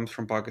me who comes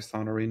from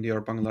Pakistan or India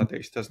or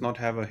Bangladesh, does not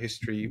have a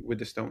history with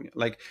Estonia.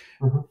 Like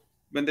Mhm.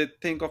 when they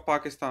think of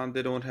Pakistan,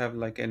 they don't have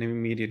like an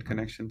immediate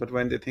connection. But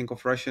when they think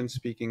of Russian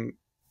speaking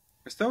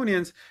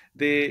Estonians,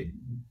 they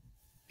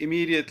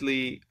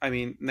immediately, I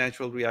mean,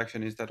 natural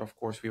reaction is that, of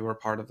course, we were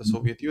part of the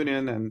Soviet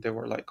Union and they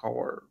were like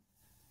our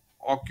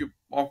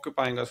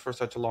occupying us for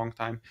such a long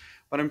time.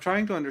 What I'm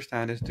trying to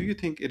understand is, do you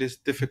think it is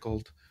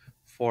difficult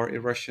for a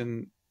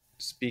Russian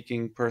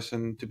speaking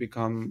person to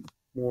become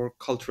more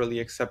culturally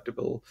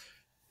acceptable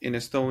in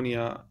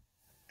Estonia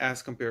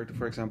as compared to,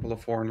 for example, a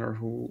foreigner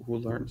who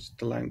learns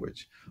the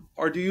language?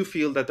 Or do you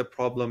feel that the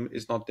problem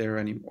is not there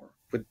anymore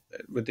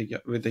with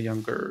the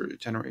younger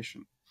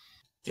generation?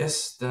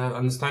 Yes, the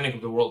understanding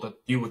of the world that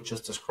you would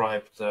just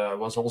described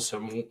was also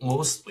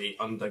mostly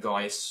on the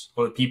guys,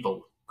 or the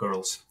people,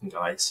 girls and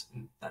guys,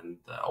 and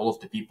all of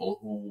the people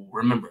who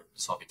remember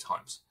the Soviet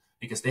times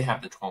because they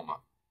have the trauma.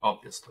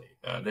 Obviously,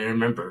 they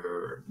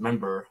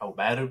remember how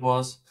bad it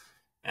was,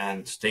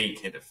 and they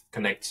kind of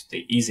connect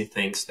the easy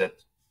things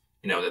that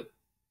that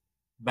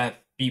bad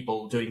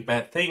people doing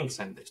bad things,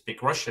 and they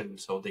speak Russian,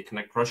 so they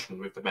connect Russian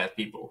with the bad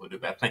people who do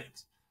bad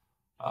things.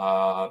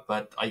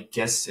 But I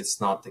guess it's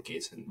not the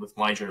case, and with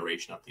my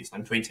generation at least.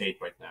 I'm 28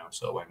 right now,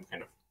 so I'm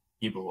kind of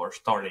people who are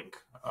starting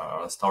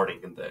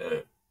in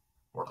the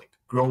or like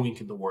growing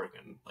in the work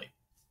and like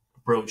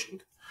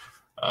approaching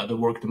the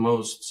work the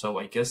most. So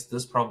I guess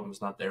this problem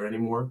is not there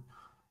anymore.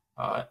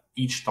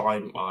 Each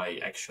time I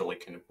actually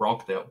kind of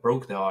broke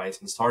the ice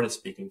and started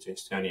speaking to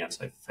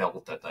Estonians, I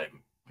felt that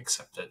I'm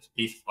accepted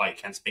if I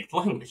can speak the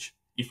language,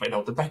 if I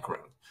know the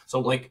background. So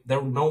like there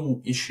are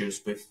no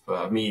issues with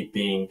me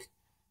being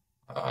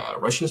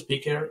Russian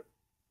speaker.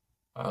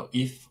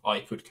 If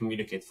I could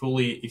communicate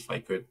fully, if I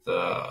could,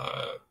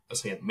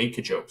 say, make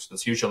a jokes,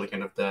 that's usually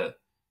kind of the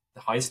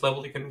highest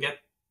level you can get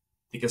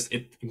because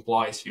it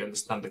implies you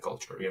understand the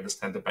culture, you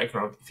understand the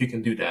background. If you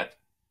can do that,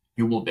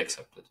 you will be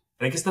accepted.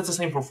 And I guess that's the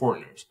same for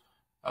foreigners.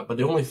 But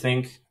the only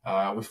thing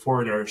with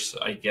foreigners,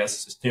 I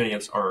guess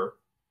Estonians are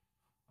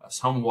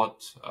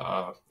somewhat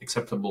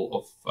acceptable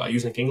of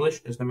using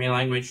English as the main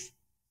language.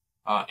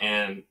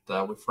 And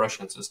with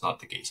Russians, it's not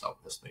the case,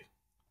 obviously.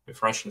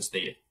 With Russians,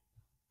 they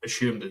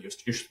assume that you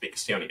should speak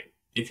Estonian.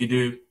 If you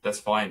do, that's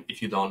fine.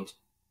 If you don't,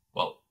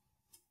 well,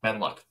 bad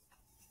luck.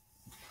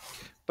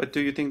 But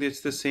do you think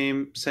it's the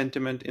same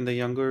sentiment in the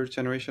younger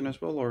generation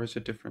as well, or is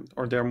it different?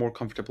 Or they're more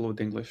comfortable with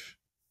English?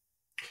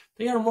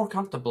 They are more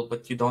comfortable,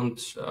 but you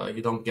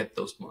don't get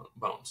those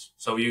bounds.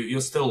 So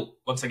you still,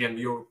 once again,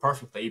 you're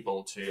perfectly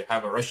able to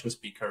have a Russian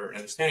speaker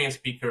and Estonian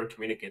speaker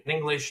communicate in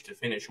English to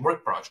finish a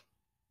work project.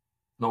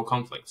 No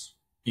conflicts.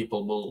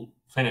 People will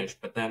finish,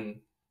 but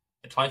then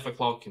at 5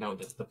 o'clock,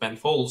 the pen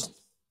falls,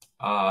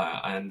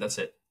 and that's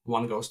it.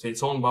 One goes to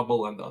its own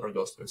bubble, and the other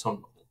goes to its own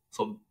bubble.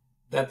 So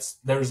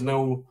there's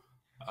no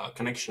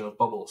connection of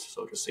bubbles,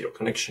 so to say, or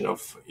connection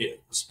of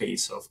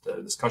space of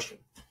the discussion.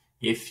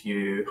 If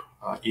you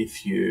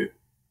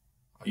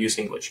use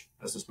English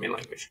as this main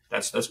language,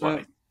 that's Uh,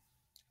 why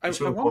I,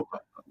 it's I really want.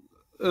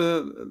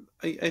 important.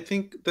 I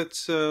think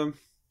that's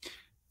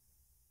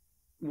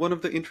one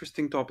of the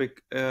interesting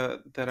topic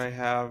that I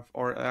have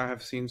or I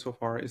have seen so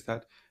far is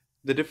that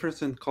the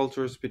difference in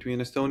cultures between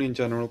Estonian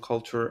general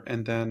culture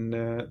and then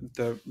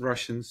the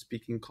Russian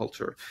speaking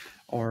culture,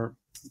 or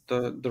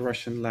the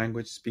Russian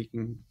language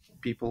speaking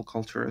people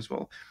culture as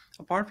well.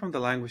 Apart from the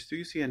language, do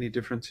you see any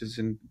differences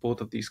in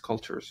both of these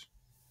cultures?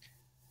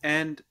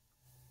 And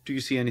do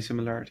you see any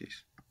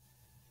similarities?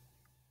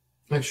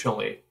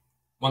 Actually,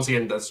 once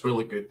again, that's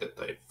really good that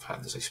I've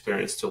had this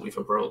experience to live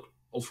abroad.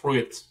 Although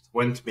it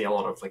went me a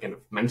lot of like kind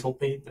of mental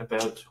pain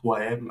about who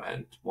I am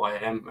and why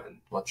I am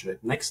and what should I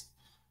do next.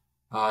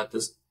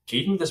 This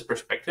gave me this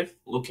perspective,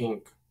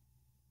 looking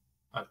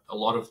at a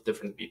lot of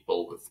different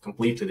people with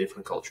completely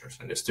different cultures,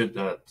 and understood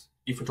that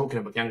if we're talking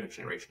about younger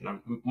generation,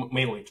 I'm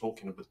mainly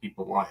talking about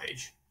people my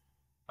age.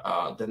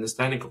 The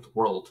understanding of the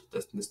world,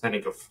 the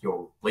understanding of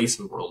your place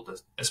in the world,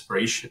 the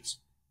aspirations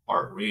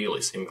are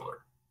really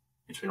similar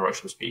between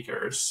Russian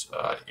speakers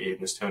in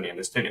Estonia and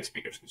Estonian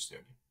speakers in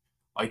Estonia.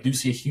 I do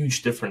see a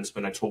huge difference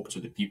when I talk to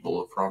the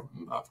people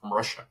from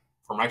Russia,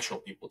 from actual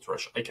people to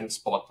Russia. I can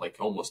spot like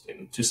almost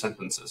in 2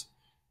 sentences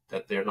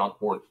that they're not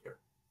born here,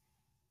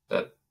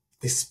 that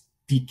they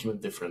speak even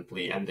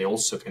differently, and they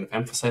also kind of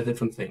emphasize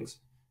different things.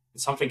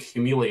 It's something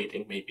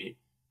humiliating, maybe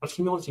not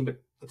humiliating,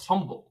 but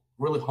humble,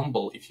 really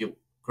humble. If you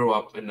grow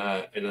up in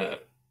a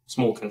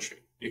small country,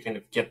 you kind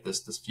of get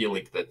this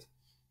feeling that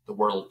the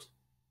world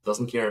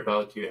doesn't care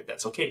about you, and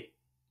that's okay.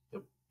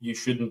 You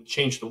shouldn't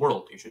change the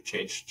world. You should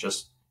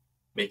just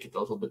make it a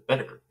little bit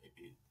better.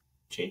 Maybe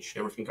change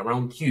everything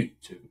around you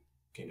to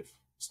kind of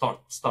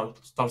start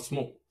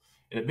small.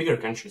 In the bigger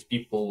countries,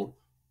 people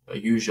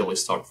usually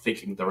start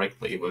thinking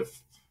directly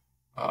with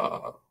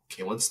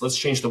okay, let's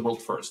change the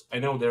world first. I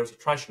know there's a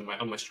trash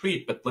on my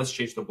street, but let's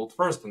change the world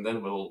first, and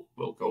then we'll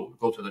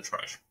go to the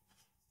trash.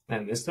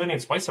 And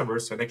Estonians, vice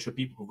versa, and actually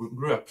people who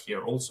grew up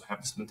here also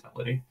have this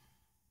mentality,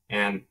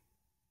 and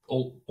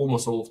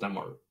almost all of them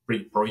are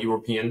pretty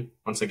pro-European.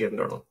 Once again,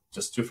 there are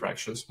just two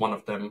fractions. One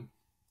of them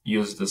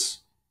use this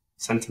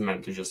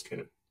sentiment to just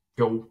kind of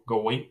go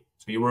away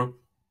to Europe,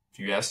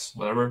 to US,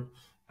 whatever,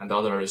 and the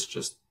other is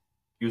just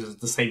uses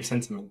the same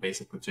sentiment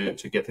basically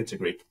to get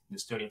integrated in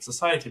Estonian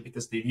society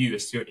because they view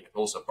Estonia as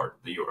also part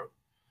of the Europe.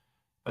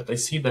 But I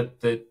see that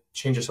the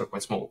changes are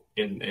quite small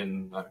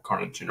in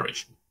current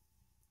generation.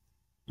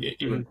 Yeah,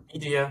 even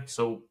media.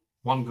 So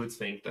one good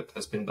thing that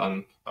has been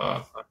done,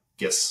 I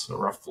guess,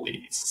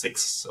 roughly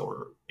 6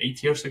 or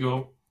 8 years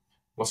ago,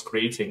 was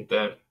creating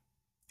the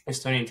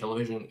Estonian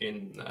television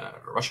in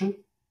Russian.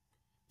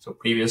 So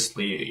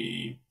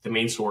previously, the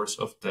main source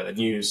of the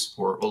news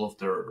for all of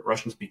the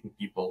Russian-speaking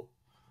people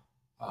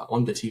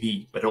on the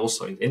TV, but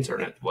also in the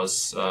internet,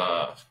 was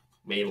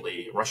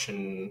mainly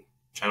Russian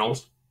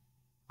channels,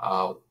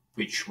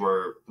 which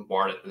were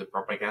bombarded with the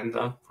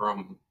propaganda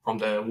from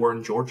the war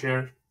in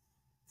Georgia,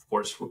 of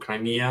course, for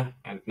Crimea,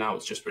 and now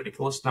it's just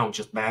ridiculous. Now it's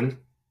just banned.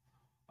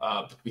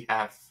 But we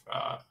have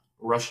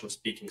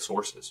Russian-speaking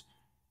sources,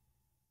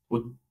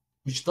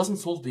 which doesn't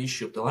solve the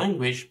issue of the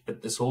language,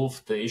 but they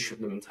solve the issue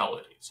of the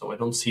mentality. So I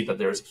don't see that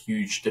there's a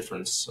huge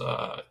difference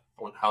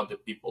on how the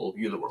people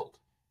view the world.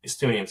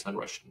 Estonians and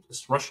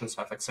Russians.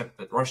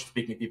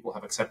 Russian-speaking people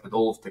have accepted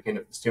all of the kind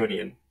of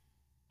Estonian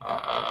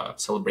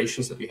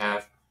celebrations that we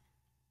have.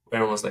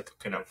 Everyone's like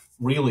kind of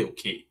really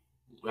okay.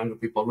 Younger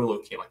people are really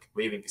okay, like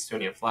waving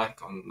Estonian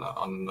flag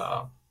on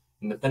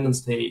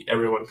Independence Day.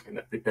 Everyone kind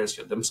of prepares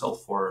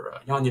themselves for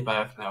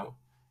Jaanipäev now.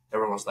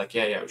 Everyone's like,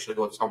 yeah, we should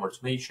go somewhere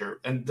to nature.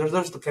 And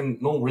there's kind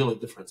of no really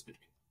difference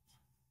between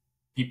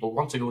people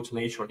want to go to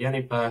nature on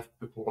Jaanipäev,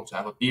 people want to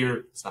have a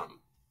beer, some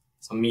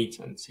meat,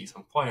 and see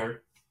some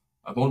fire,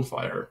 a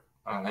bonfire.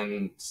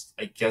 And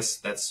I guess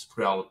that's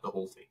throughout the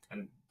whole thing.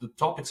 And the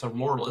topics are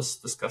more or less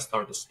discussed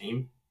are the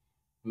same.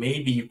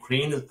 Maybe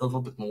Ukraine is a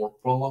little bit more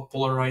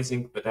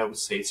polarizing, but I would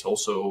say it's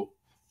also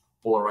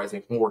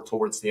polarizing more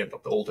towards the end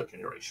of the older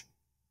generation.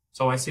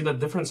 So I see that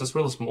difference is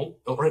really small,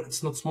 or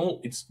it's not small,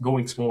 it's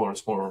going smaller and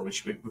smaller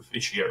with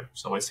each year.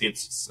 So I see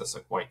it's as a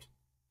quite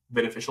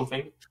beneficial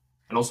thing.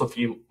 And also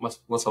feel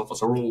myself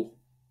as a role,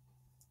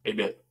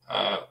 maybe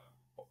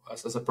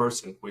as a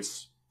person who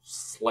is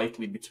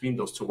slightly between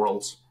those two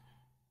worlds,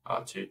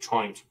 to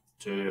trying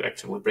to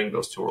actually bring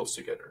those two worlds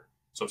together.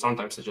 So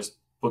sometimes I just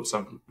put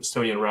some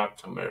Estonian rap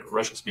to my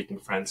Russian-speaking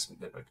friends, and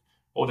they're like,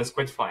 "Oh, that's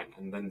quite fine."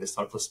 And then they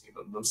start listening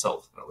to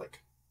themselves, and they're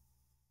like,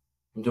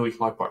 "I'm doing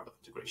my part of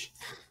integration."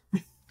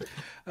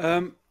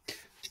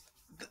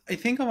 I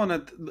think I want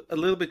to a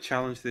little bit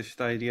challenge this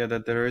idea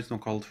that there is no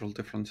cultural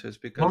differences,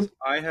 because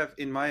I have,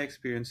 in my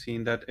experience,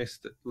 seen that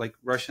like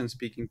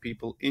Russian-speaking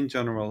people in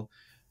general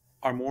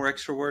are more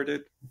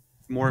extroverted,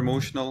 more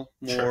emotional,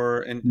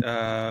 more, and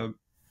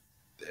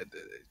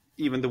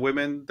even the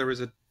women, there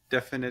is a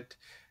definite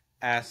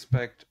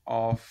aspect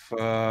of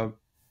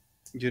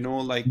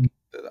like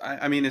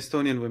I mean,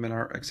 Estonian women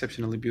are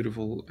exceptionally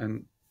beautiful,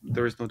 and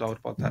there is no doubt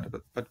about that.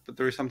 But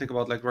there is something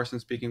about like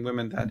Russian-speaking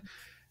women that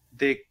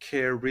they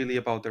care really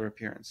about their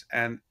appearance,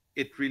 and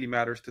it really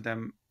matters to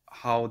them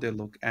how they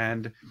look.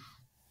 And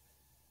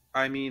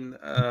I mean,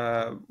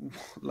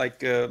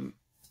 like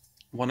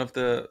one of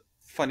the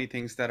funny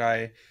things that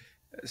I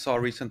saw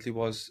recently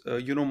was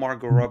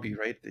Margot Robbie,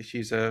 right?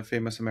 She's a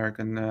famous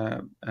American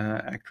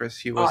actress.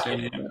 She was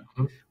in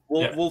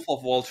Wolf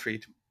of Wall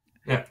Street.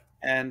 Yeah.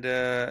 And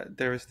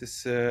there is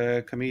this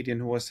comedian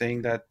who was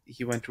saying that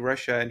he went to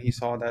Russia and he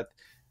saw that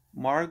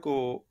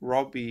Margot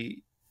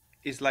Robbie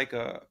is like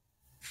a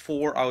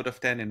 4 out of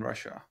 10 in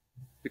Russia,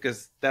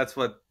 because that's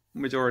what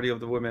majority of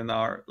the women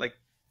are. Like,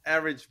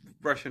 average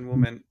Russian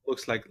woman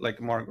looks like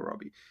Margot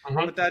Robbie.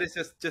 But that is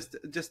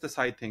just a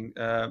side thing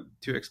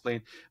to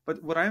explain.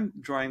 But what I'm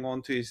drawing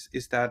on to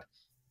is that,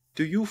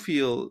 do you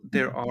feel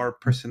there are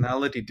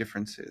personality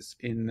differences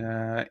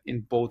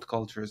in both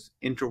cultures,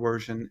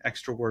 introversion,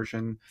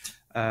 extroversion,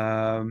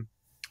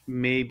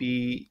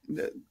 maybe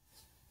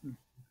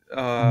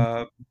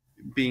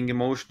being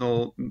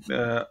emotional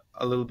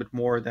a little bit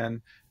more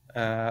than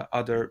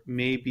other,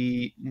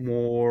 maybe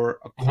more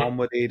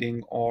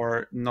accommodating,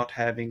 or not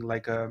having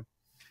like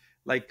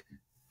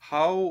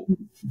how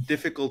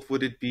difficult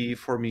would it be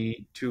for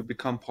me to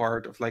become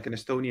part of like an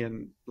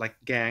Estonian like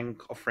gang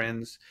of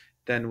friends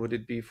than would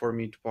it be for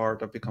me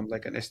to become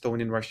like an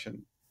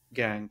Estonian-Russian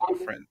gang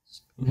of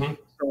friends?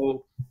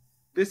 So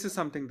this is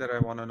something that I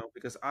want to know,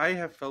 because I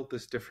have felt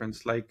this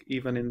difference, like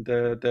even in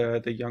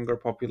the younger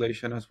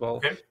population as well.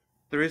 Okay.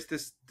 There is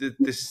this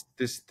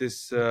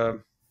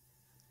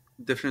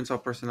difference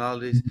of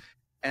personalities,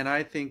 and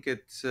I think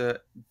it's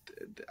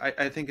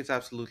I think it's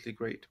absolutely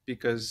great,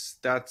 because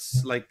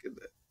that's like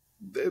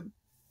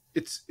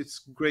it's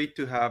great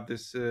to have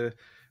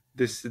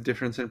this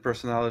difference in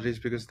personalities,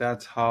 because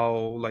that's how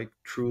like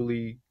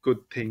truly good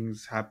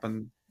things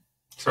happen.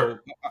 So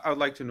I would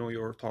like to know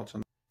your thoughts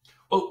on that.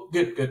 Oh,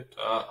 good, good.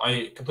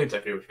 I completely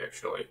agree with you,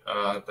 actually.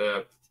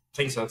 The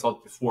things I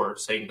thought before,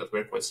 saying that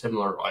we're quite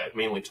similar, I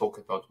mainly talk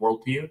about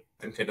worldview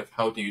and kind of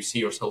how do you see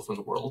yourself in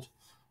the world.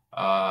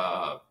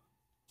 Uh,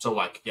 so,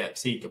 like, yeah,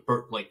 seeing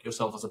like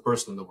yourself as a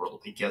person in the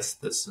world, I guess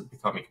this is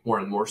becoming more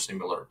and more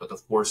similar. But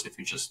of course, if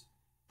you just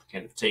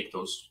kind of take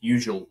those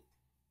usual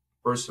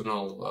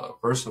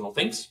personal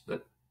things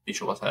that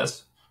each of us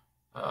has,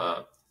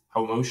 uh,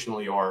 how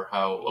emotional you are,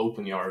 how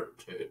open you are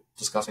to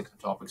discussing some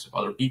topics with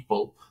other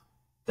people,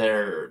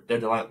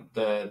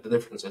 the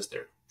difference is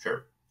there.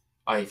 Sure,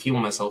 I feel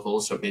myself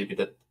also maybe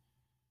that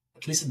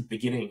at least at the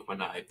beginning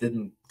when I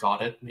didn't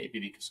got it, maybe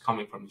because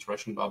coming from this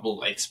Russian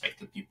bubble, I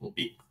expected people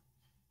being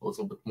a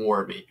little bit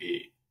more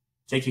maybe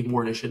taking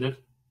more initiative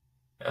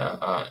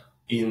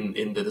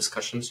in the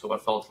discussion. So I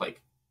felt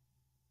like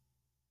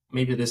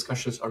maybe the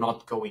discussions are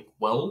not going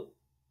well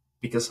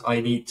because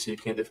I need to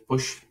kind of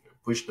push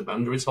the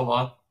boundaries a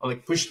lot, or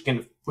like push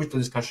the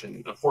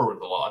discussion forward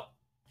a lot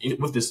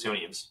with the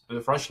Estonians.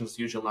 With Russians,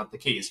 usually not the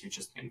case. You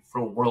just can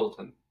throw a world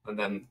and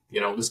then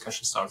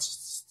discussion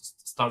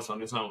starts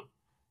on its own.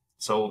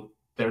 So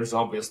there's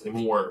obviously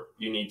more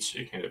you need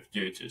to kind of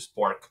do to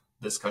spark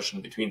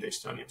discussion between the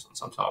Estonians on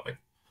some topic.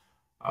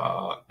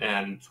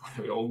 And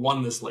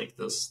one is like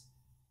this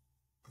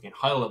again,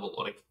 high level,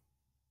 like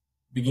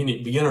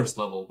beginners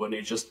level, when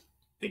you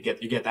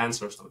get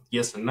answers of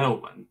yes and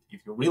no, and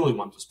if you really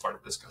want to start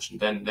a discussion,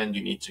 then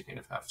you need to kind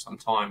of have some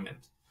time and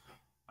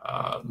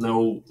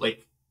know,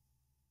 like,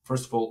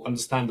 first of all,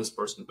 understand this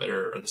person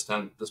better,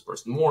 understand this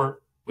person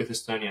more. With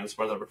Estonians,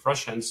 rather with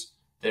Russians,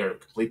 they're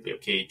completely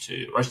okay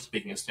to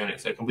Russian-speaking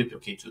Estonians. They're completely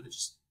okay to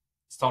just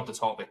start the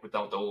topic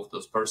without all of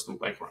those personal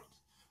backgrounds.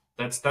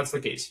 That's the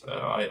case.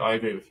 I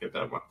agree with you on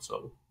that one.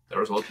 So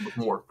there is a little bit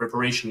more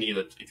preparation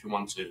needed if you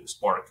want to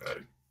spark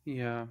a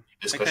Yeah,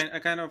 discussion. I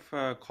kind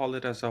of call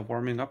it as a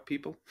warming up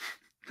people.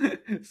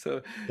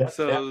 so, Yeah,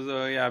 yeah.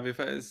 so yeah,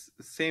 because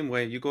same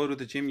way you go to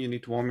the gym, you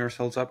need to warm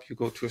yourselves up. You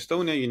go to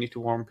Estonia, you need to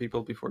warm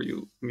people before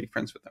you make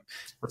friends with them.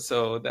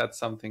 So that's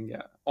something,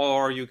 yeah.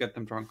 Or you get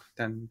them drunk,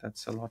 then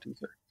that's a lot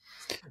easier.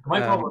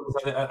 My Um, problem is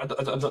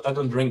I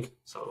don't drink,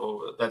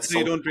 so that's so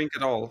you so don't drink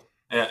at all.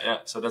 yeah, yeah.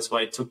 So that's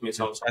why it took me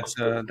Yeah, so much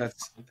to.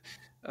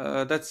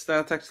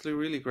 that's actually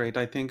really great.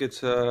 I think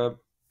it's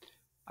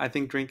I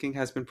think drinking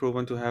has been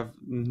proven to have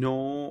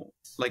no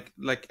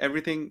like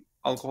everything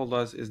alcohol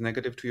does is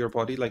negative to your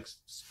body. Like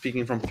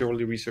speaking from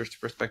purely research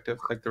perspective,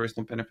 like there is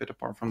no benefit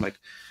apart from like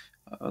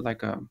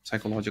a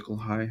psychological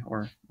high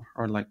or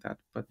like that.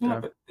 But Yeah,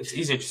 but it's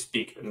easier to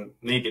speak, and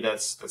maybe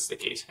that's the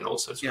case. And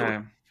also, it's really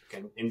yeah,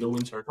 again in the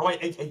winter. Oh, I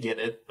get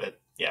it, but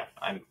yeah,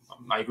 I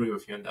agree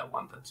with you on that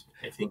one. That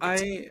I think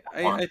it's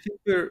I think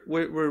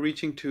we're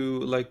reaching to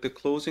like the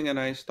closing, and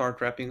I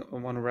start wrapping. I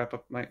want to wrap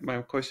up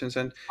my questions.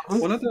 And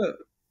one of the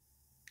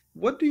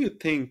what do you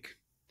think?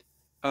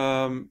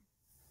 Um,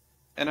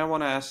 and I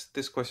want to ask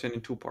this question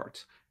in two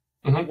parts.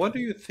 Mhm. What do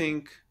you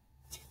think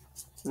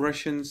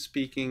Russian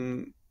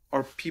speaking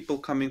or people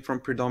coming from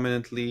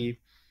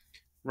predominantly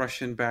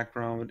Russian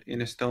background in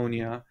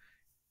Estonia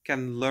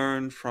can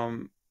learn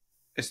from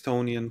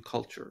Estonian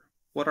culture?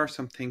 What are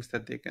some things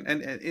that they can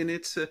and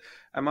it's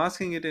I'm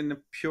asking it in a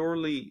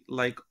purely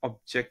like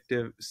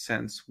objective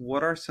sense.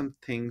 What are some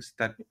things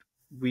that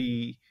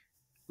we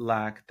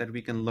lack that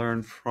we can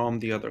learn from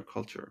the other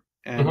culture?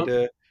 And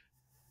Mhm.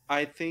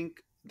 I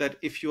think that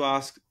if you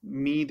ask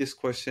me this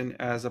question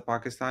as a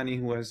Pakistani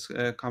who has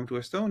come to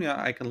Estonia,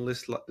 I can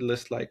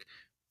list like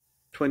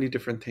 20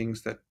 different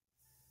things that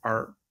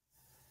are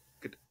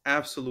could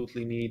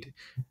absolutely need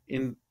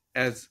in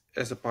as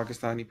a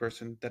Pakistani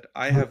person that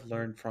I have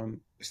learned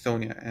from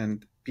Estonia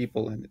and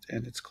people and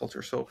its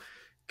culture. So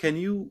can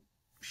you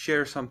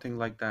share something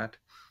like that?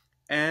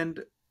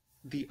 And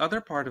the other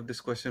part of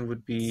this question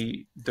would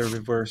be the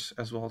reverse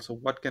as well. So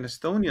what can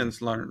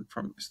Estonians learn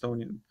from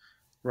Estonian,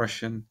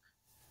 Russian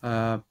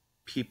uh,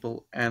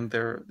 people and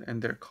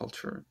their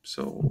culture?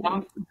 So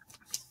Mhm.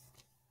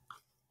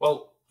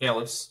 Well, yeah.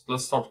 Let's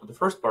start with the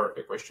first part of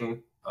the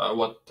question.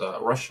 What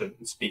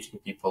Russian-speaking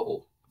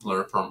people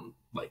learn from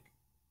like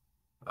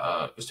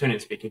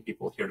Estonian-speaking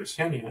people here in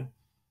Estonia.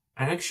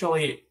 And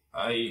actually,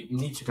 I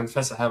need to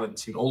confess I haven't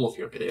seen all of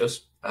your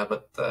videos,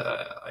 but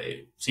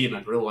I seen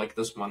and really like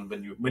this one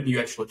when you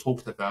actually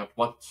talked about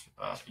what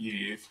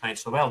you find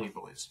so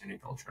valuable in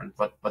Estonian culture and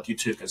what you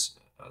took as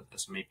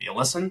maybe a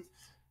lesson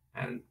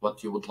and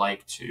what you would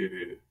like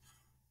to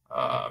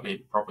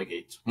maybe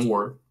propagate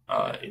more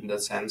in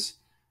that sense.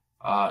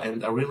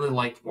 And I really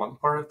like one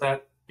part of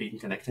that being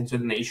connected to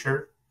the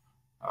nature.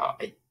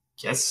 I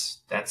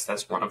guess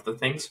that's one of the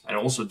things. I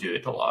also do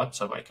it a lot,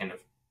 so I kind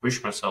of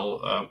push my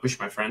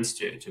friends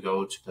to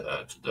go to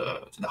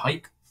the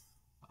hike,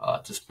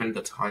 to spend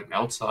the time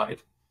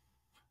outside.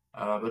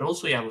 But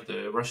also, yeah, with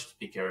the Russian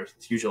speakers,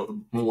 it's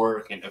usually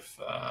more kind of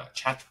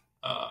chat,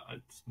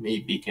 and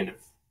maybe kind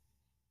of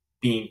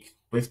being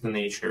with the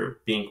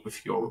nature, being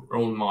with your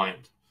own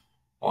mind,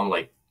 on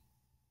like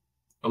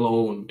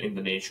alone in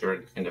the nature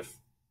and kind of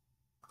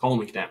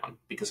calming down.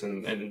 Because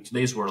in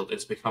today's world,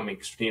 it's becoming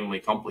extremely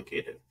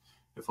complicated.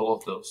 with all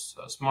of those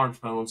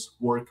smartphones,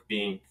 work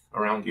being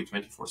around you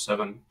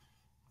 24/7.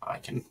 I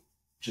can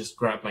just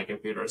grab my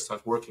computer and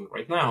start working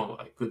right now.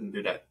 I couldn't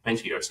do that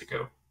 20 years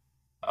ago.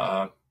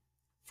 Uh,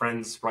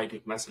 Friends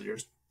writing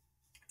messages,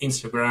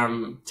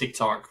 Instagram,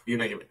 TikTok, you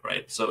name it,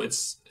 right? So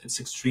it's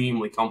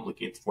extremely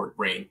complicated for the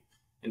brain,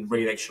 and the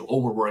brain actually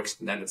overworks,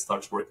 and then it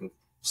starts working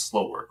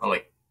slower, or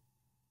like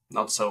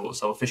not so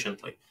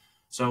efficiently.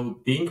 So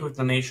being with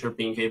the nature,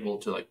 being able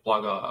to like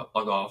plug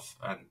off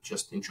and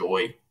just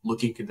enjoy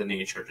looking at the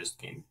nature,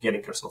 just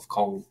getting yourself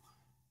calm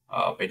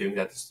by doing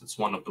that, it's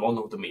one of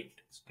the main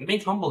things. And being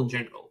humble in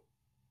general.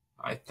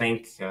 I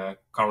think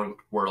current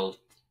world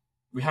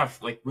we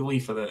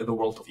live in the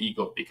world of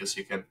ego, because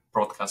you can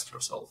broadcast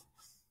yourself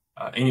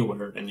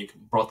anywhere, and you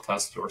can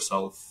broadcast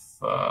yourself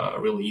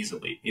really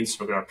easily.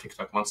 Instagram,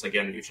 TikTok, once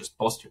again, you just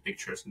post your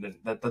pictures, and then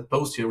that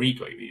boosts your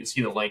ego. You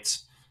see the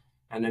likes,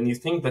 and then you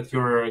think that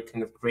you're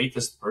kind of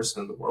greatest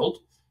person in the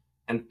world.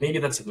 And maybe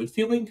that's a good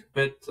feeling,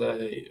 but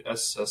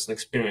as an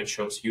experience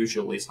shows,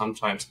 usually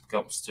sometimes it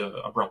comes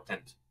to abrupt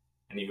end,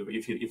 and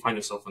you find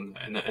yourself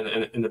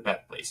in a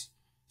bad place.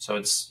 So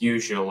it's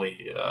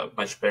usually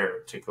much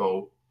better to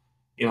go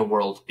in a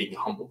world being a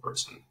humble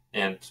person.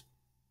 And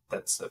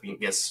that's, I mean,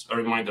 yes, a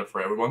reminder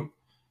for everyone.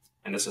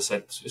 And as I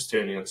said,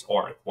 Estonians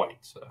are quite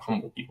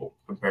humble people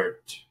compared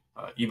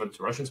even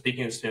to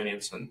Russian-speaking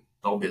Estonians, and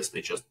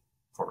obviously just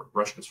for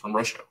Russians from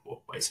Russia,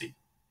 who I see.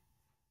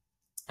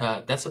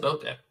 That's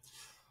about that.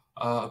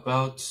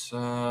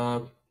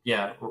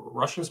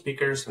 Russian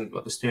speakers and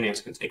what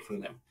Estonians can take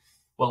from them.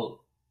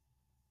 Well,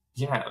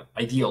 yeah,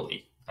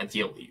 ideally,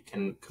 you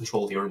can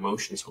control your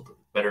emotions a little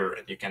bit better,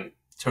 and you can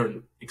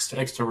turn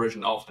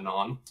extroversion off and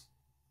on.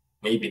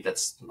 Maybe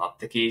that's not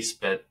the case,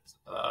 but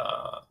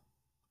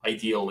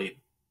ideally,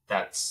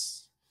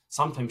 that's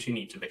sometimes you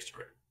need to be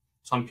extrovert.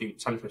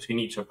 Sometimes you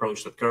need to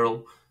approach that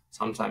girl.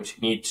 Sometimes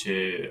you need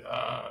to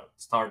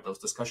start those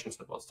discussions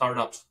about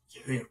startups.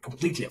 You're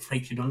completely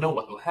afraid. You don't know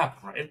what will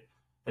happen, right?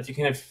 But you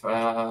kind of,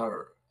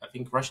 I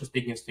think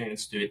Russian-speaking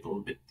Estonians do it a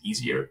little bit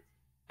easier.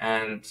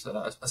 And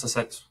as I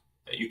said,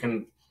 you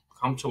can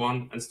come to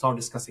one and start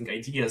discussing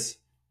ideas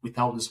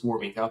without this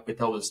warming up,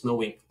 without this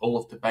knowing all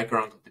of the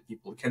background of the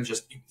people. You can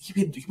just,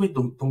 you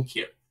don't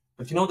care.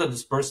 But you know that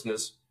this person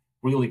is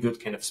really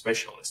good kind of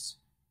specialist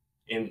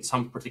in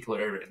some particular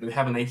area. And they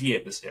have an idea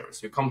in this area.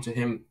 So you come to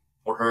him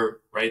or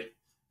her, right?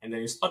 And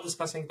then you start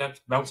discussing that,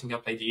 bouncing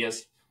up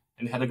ideas,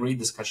 and you had a great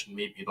discussion.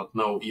 Maybe you don't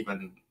know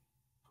even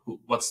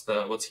what's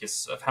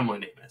his family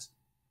name is.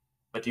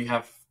 But you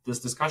have this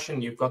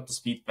discussion, you've got this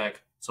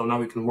feedback, so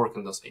now you can work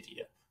on this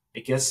idea. I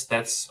guess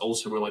that's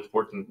also really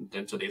important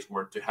in today's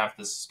world, to have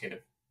this kind of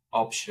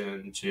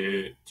option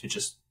to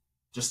just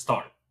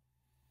start.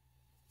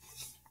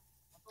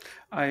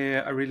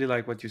 I really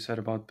like what you said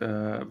about,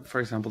 for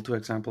example, two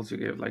examples you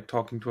gave, like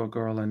talking to a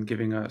girl and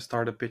giving a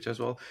startup pitch as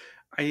well.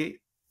 I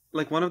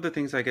like, one of the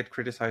things I get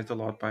criticized a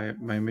lot by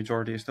my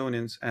majority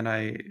Estonians, and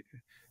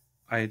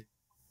I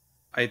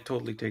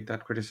totally take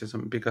that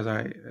criticism, because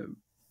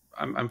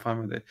I'm fine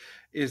with it,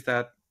 is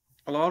that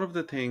a lot of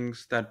the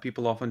things that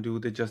people often do,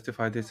 they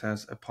justify this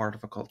as a part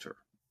of a culture,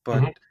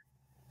 but Mm-hmm.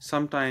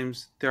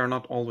 sometimes they are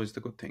not always the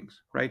good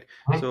things, right?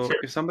 Mm-hmm. So Sure.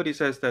 if somebody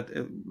says that,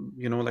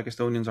 like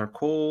Estonians are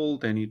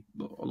cold, they need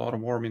a lot of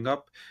warming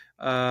up,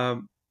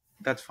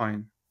 that's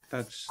fine.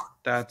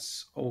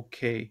 That's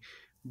okay.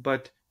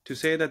 But to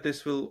say that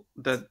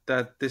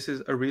this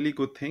is a really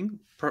good thing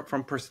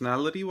from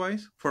personality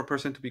wise, for a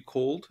person to be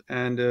cold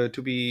and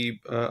to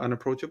be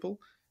unapproachable,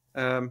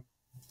 um,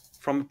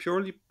 from a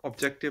purely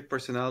objective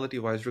personality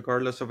wise,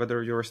 regardless of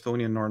whether you're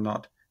Estonian or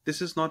not,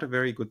 this is not a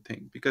very good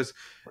thing, because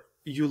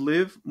you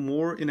live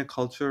more in a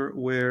culture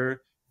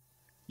where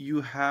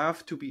you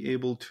have to be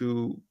able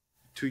to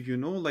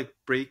like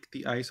break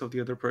the ice of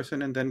the other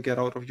person and then get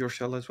out of your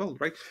shell as well,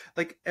 right?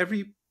 Like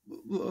we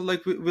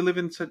live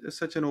in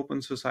such an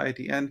open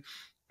society, and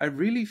I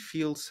really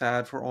feel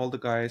sad for all the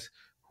guys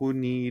who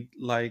need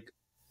like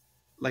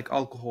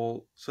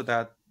alcohol so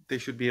that they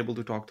should be able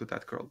to talk to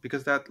that girl,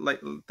 because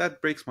that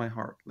breaks my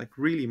heart, like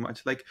really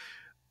much. Like,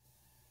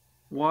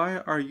 why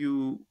are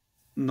you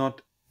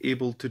not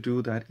able to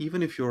do that,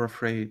 even if you're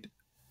afraid,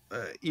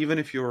 even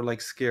if you're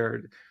like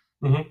scared?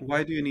 Mm-hmm.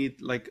 Why do you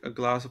need like a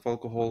glass of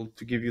alcohol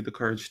to give you the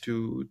courage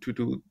to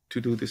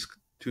do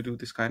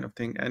this kind of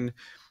thing? And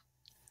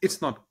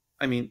it's not,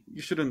 I mean,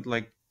 you shouldn't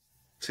like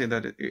say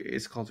that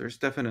it's culture. It's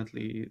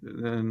definitely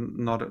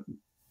not a,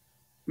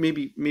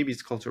 maybe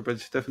it's culture, but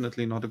it's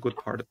definitely not a good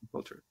part of the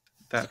culture,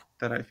 that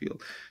I feel.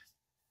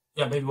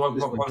 Yeah, maybe one,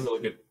 This one one. one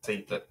really good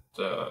thing that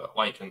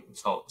I can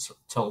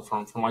tell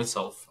from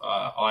myself.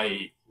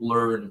 I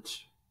learned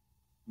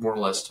more or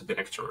less to be an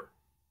extrovert.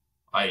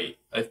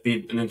 I've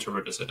been an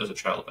introvert as a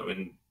child. I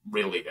mean,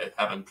 really, I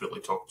haven't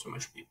really talked to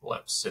much people.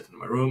 I've sit in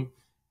my room,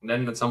 and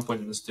then at some point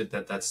understood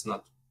that that's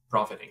not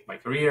profiting my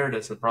career.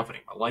 That's not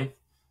profiting my life.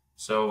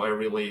 So I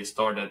really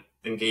started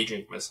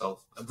engaging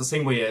myself the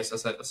same way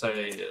as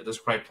I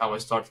described how I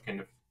started kind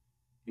of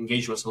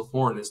engage myself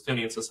more in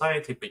Estonian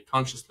society, but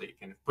consciously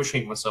kind of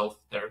pushing myself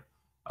there.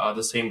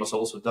 The same was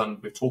also done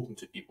with talking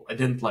to people. I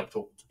didn't like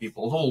talking to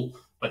people at all,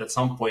 but at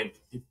some point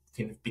it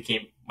kind of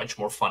became much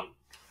more fun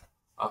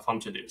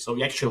to do. So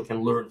we actually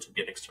can learn to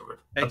be an extrovert.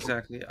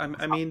 Exactly. I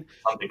To mean,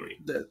 some degree.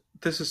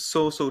 this is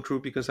so true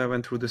because I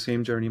went through the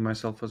same journey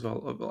myself as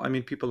well. I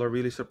mean, people are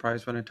really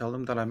surprised when I tell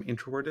them that I'm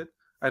introverted.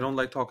 I don't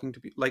like talking to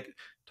people. Like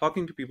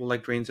talking to people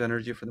like drains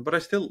energy for them, but I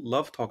still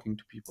love talking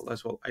to people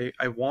as well.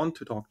 I want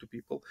to talk to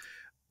people.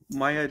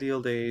 My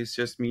ideal day is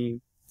just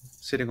me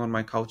sitting on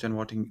my couch and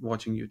watching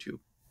YouTube.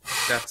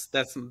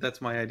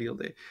 That's my ideal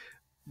day.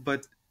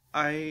 But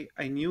I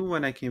knew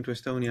when I came to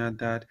Estonia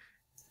that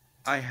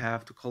I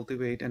have to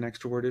cultivate an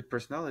extroverted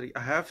personality. I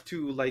have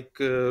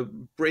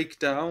to break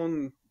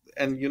down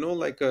and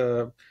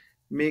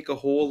make a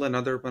whole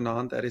another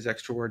banana that is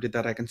extroverted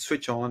that I can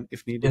switch on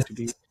if needed Yes. to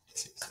be, Yes,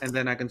 yes. and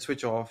then I can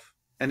switch off.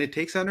 And it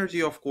takes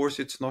energy, of course.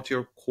 It's not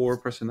your core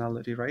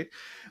personality, right?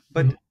 Mhm.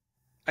 But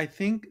I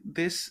think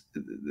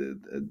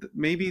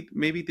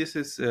maybe this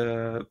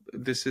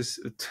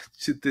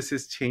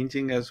is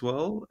changing as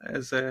well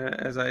as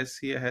I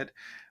see ahead.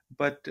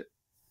 But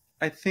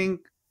I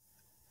think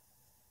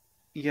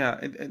yeah,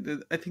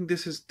 I think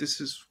this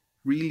is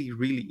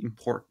really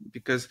important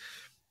because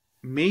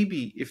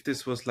maybe if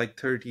this was like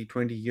 30,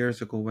 20 years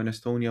ago when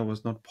Estonia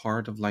was not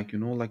part of like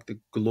the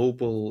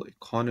global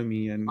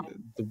economy and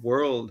the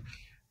world,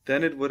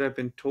 then it would have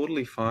been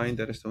totally fine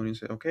that Estonians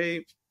say,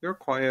 okay, we're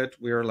quiet,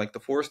 we're like the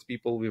forced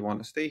people, we want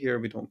to stay here,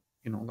 we don't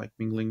like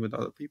mingling with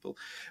other people.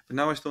 But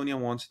now Estonia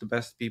wants the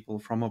best people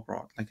from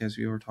abroad, like as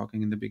we were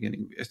talking in the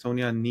beginning.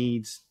 Estonia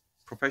needs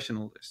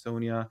professionals.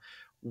 Estonia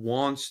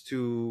wants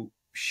to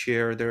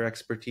share their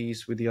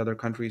expertise with the other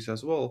countries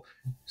as well.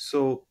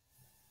 So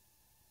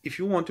if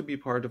you want to be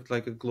part of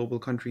like a global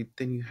country,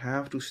 then you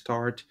have to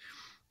start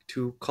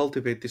to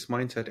cultivate this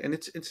mindset. And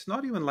it's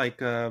not even like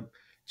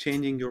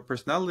changing your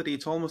personality.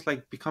 It's almost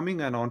like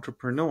becoming an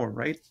entrepreneur,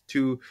 right?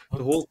 To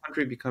the whole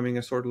country becoming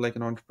a sort of like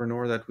an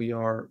entrepreneur that we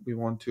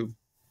want to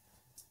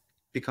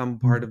become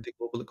part of the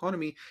global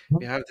economy.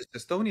 We have this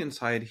Estonian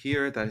side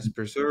here that is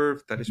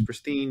preserved, that is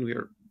pristine.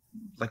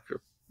 Like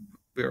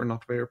we are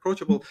not very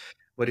approachable,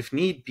 but if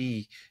need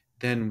be,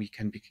 then we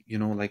can be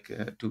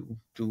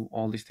do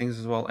all these things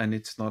as well, and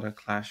it's not a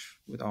clash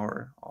with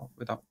our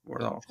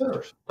Sure.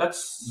 cultures.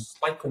 That's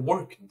like a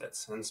work in that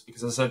sense,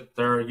 because as I said,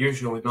 there are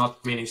usually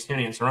not many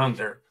Estonians around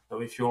there. So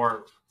if you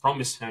are from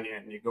Estonia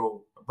and you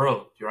go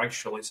abroad, you're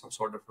actually some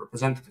sort of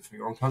representative of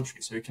your own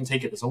country. So you can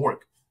take it as a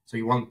work. So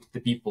you want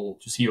the people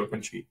to see your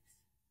country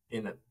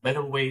in a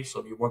better way.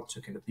 So you want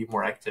to kind of be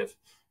more active,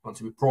 you want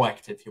to be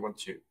proactive, you want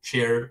to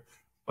share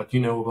what you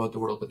know about the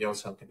world, but you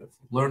also kind of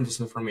learn this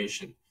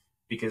information.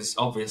 Because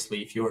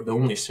obviously, if you're the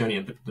only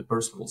Estonian the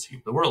person will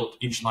see the world,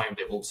 each time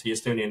they will see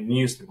Estonian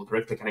news, they will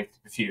directly connect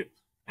with you.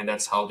 And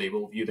that's how they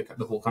will view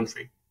the whole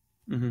country.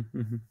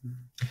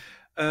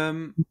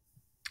 Um,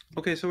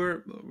 okay, so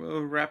we're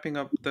wrapping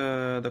up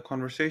the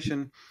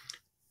conversation.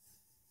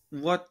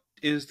 What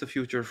is the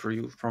future for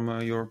you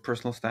from your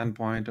personal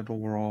standpoint and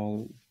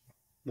overall?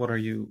 What are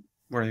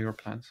your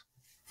plans?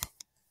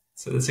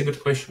 So that's a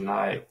good question.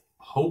 I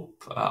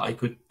hope I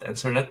could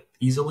answer that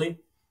easily.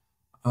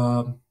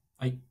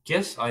 I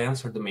guess I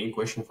answered the main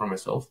question for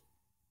myself.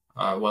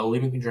 While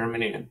living in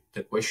Germany, and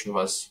the question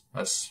was,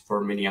 as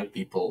for many young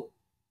people,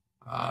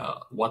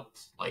 what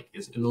like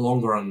is in the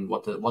long run,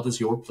 what is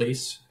your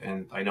place?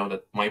 And I know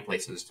that my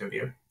place is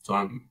Estonia, so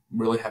I'm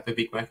really happy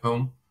being back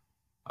home.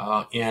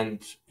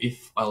 And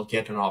if I'll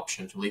get an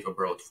option to live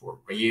abroad for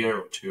a year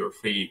or two or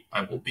three,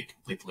 I will be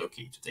completely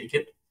okay to take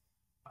it.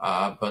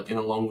 But in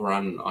the long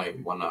run, I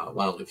wanna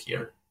live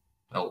here.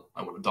 Well,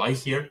 I wanna die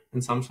here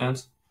in some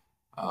sense.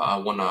 I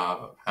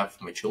wanna have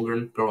my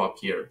children grow up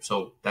here.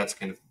 So that's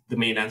kind of the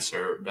main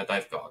answer that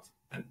I've got,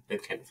 and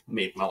it kind of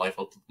made my life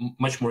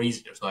much more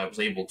easier. So I was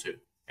able to,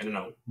 I don't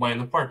know, buy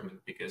an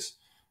apartment because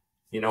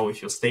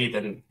if you stay,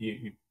 then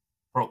you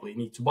probably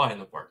need to buy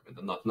an apartment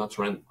and not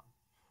rent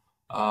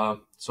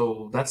one.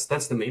 So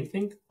that's the main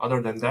thing.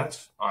 Other than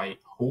that, I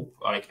hope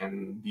I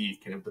can be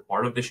kind of the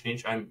part of the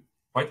change. I'm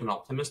quite an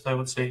optimist, I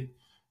would say,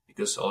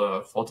 because a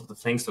lot of the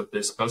things that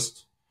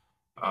discussed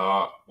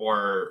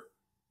are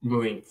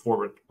moving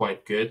forward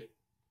quite good.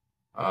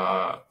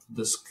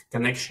 These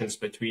connections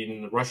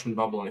between the Russian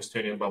bubble and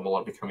Estonian bubble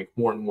are becoming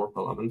more and more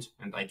relevant,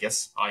 and I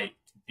guess I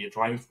could be a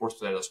driving force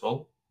to that as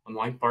well. On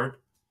my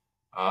part,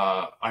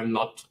 I'm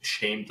not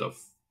ashamed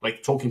of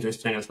like talking to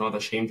Estonians. I'm not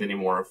ashamed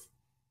anymore of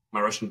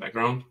my Russian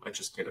background. I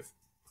just kind of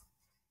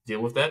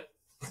deal with that.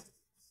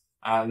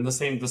 And the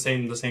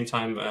same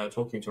time,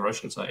 talking to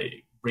Russians,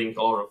 I bring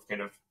a lot of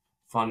kind of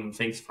fun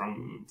things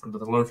from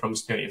that I learn from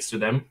Estonians to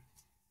them.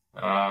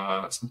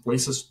 Some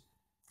places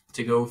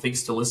to go,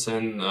 things to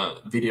listen,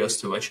 videos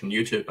to watch on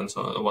YouTube, and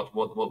so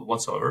on,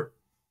 whatsoever.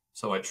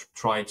 So I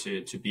try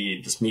to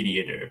be this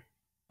mediator.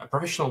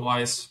 Professional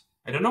wise,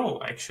 I don't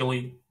know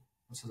actually.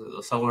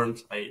 As I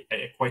learned, I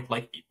quite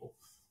like people,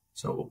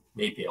 so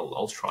maybe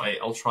I'll try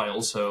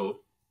also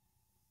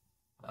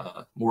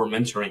more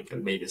mentoring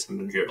and maybe some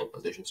managerial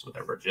positions,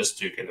 whatever, just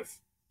to kind of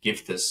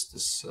give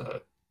this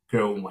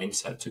grow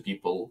mindset to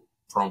people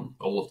from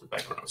all of the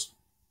backgrounds.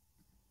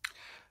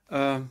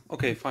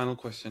 Okay, final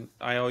question.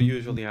 I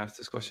usually ask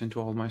this question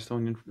to all my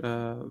Estonian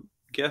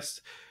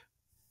guests.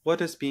 What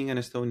does being an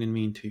Estonian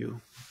mean to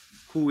you?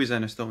 Who is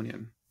an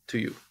Estonian to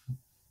you?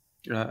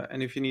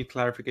 And if you need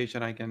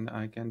clarification, I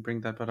can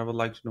bring that, but I would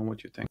like to know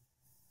what you think.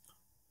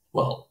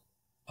 Well,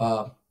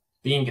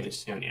 being an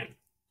Estonian.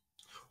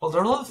 Well,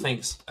 there are a lot of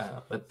things,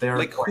 but they're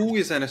like who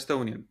is an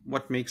Estonian?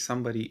 What makes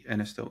somebody an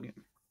Estonian?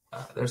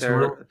 There's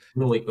some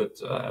really good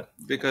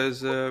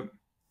because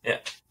yeah.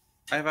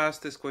 I've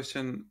asked this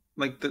question.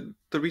 Like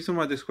the reason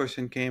why this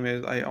question came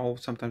is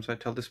sometimes I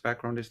tell this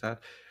background is that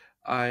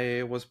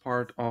I was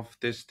part of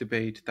this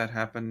debate that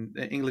happened,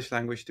 the English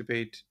language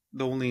debate,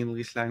 the only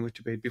English language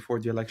debate before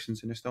the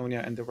elections in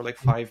Estonia, and there were like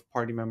 5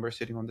 party members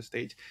sitting on the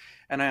stage,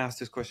 and I asked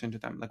this question to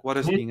them, like, what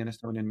does being an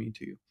Estonian mean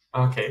to you?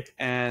 Okay.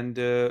 And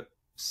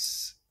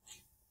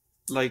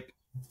like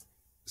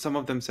some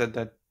of them said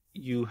that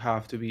you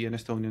have to be an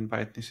Estonian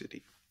by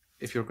ethnicity.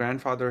 If your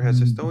grandfather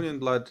has Estonian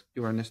blood,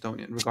 you are an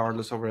Estonian,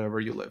 regardless of wherever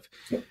you live.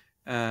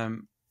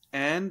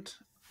 And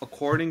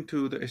according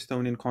to the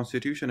Estonian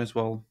constitution as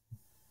well,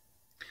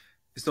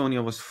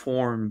 Estonia was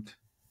formed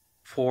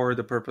for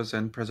the purpose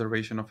and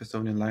preservation of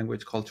Estonian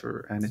language,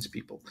 culture, and its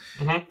people.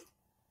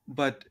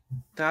 But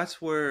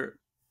that's where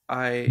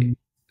I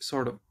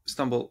sort of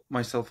stumble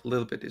myself a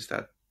little bit, is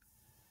that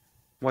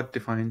what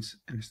defines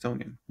an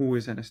Estonian? Who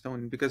is an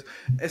Estonian? Because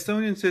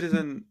Estonian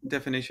citizen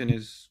definition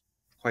is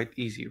quite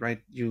easy,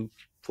 right? You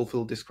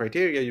fulfill this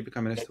criteria, you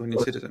become an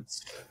Estonian citizen.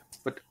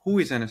 But who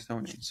is an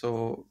Estonian?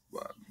 So,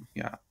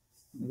 yeah,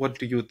 what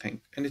do you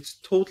think? And it's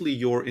totally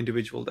your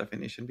individual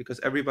definition, because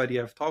everybody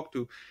I've talked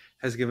to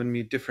has given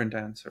me different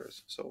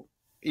answers. So,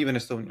 even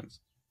Estonians.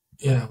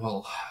 Yeah,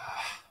 well,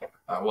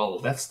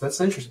 that's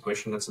an interesting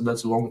question.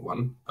 That's a long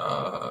one.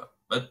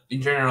 But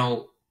in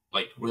general,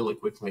 like really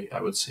quickly,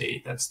 I would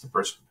say that's the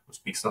person who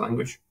speaks the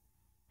language.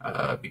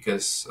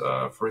 Because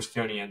for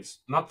Estonians,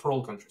 not for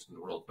all countries in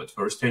the world, but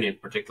for Estonia in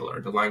particular,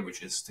 the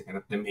language is the kind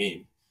of the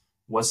main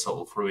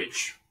vessel through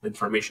which the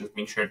information is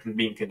being shared and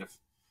being kind of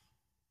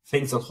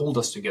things that hold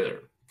us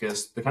together.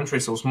 Because the country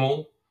is so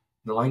small,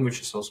 the language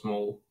is so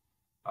small,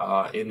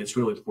 and it's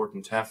really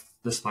important to have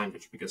this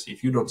language, because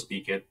if you don't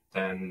speak it,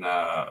 then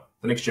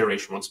the next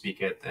generation won't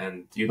speak it,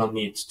 and you don't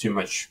need too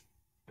much,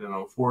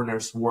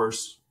 foreigners,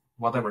 wars,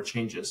 whatever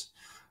changes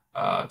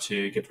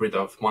to get rid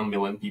of 1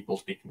 million people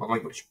speaking one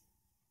language.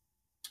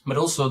 But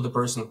also the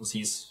person who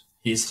sees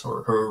his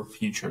or her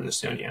future in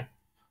Estonia.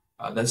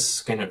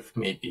 That's kind of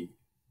maybe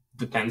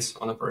depends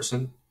on a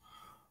person.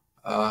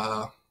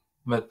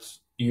 But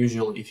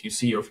usually if you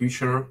see your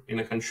future in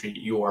a country,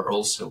 you are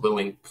also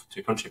willing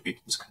to contribute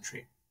to this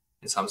country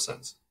in some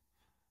sense.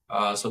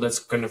 So that's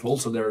kind of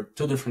also, there are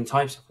 2 different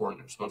types of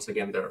foreigners. Once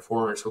again, there are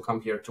foreigners who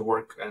come here to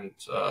work and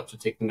to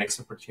take the next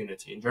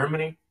opportunity in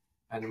Germany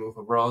and move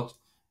abroad.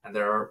 And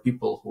there are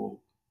people who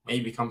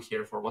maybe come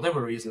here for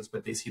whatever reasons,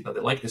 but they see that they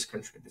like this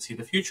country, they see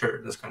the future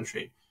in this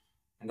country.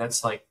 And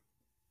that's like,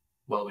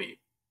 well,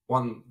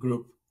 one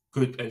group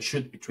could and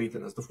should be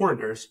treated as the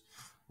foreigners,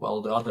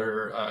 while the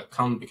other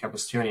can't become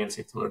Estonians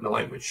if they learn the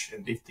language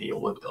and if they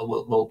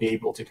will be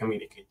able to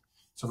communicate.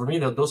 So for me,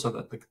 those are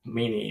the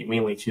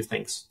mainly 2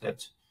 things,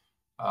 that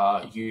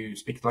you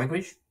speak the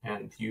language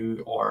and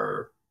you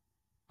are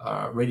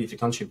ready to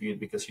contribute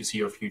because you see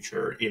your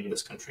future in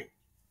this country.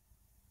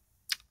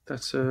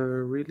 That's a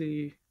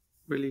really,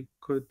 really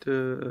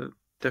good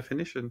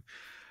definition.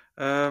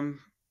 All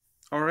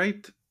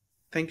right.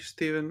 Thank you,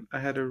 Stiven. I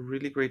had a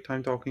really great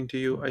time talking to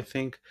you. I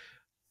think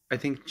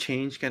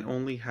change can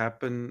only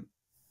happen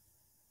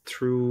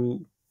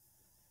through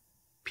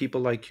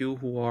people like you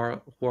who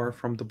are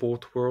from the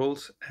both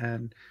worlds,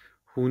 and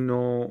who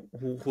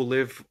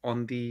live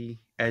on the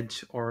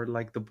edge or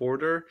like the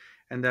border,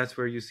 and that's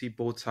where you see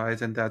both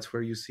sides, and that's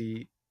where you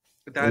see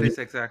that is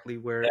exactly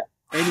where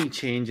any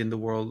change in the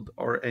world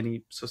or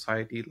any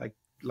society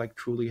like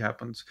truly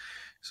happens.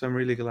 So I'm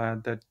really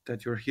glad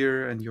that you're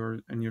here, and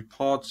your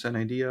thoughts and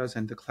ideas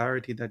and the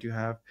clarity that you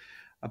have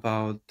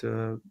about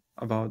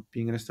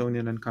being an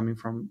Estonian and coming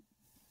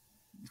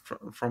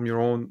from your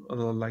own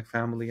like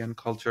family and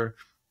culture,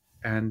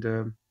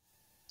 and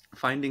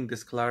finding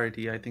this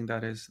clarity. I think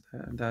that is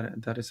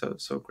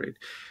so great.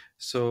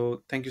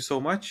 So thank you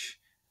so much,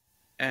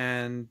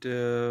 and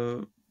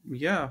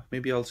yeah,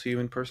 maybe I'll see you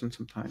in person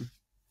sometime.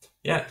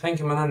 Yeah, thank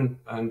you, Manan.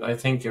 And I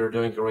think you're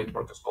doing great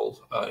work as well,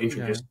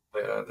 introducing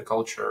the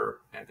culture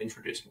and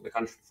introducing the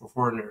country for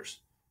foreigners.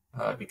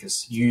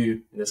 Because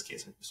you, in this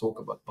case, if you talk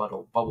about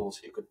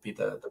bubbles, you could be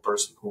the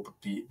person who would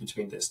be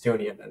between the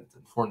Estonian and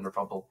the foreigner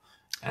bubble,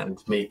 and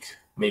make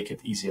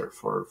it easier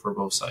for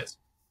both sides.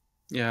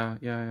 Yeah.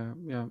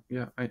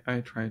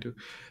 I try to.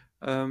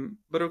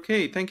 But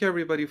okay, thank you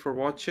everybody for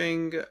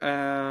watching.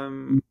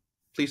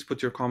 Please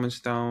put your comments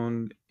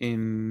down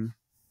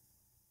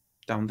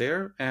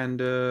there, and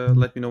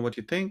let me know what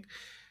you think,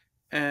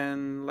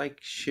 and like,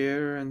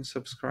 share, and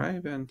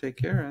subscribe, and take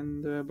care,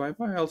 and bye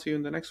bye. I'll see you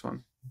in the next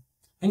one.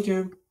 Thank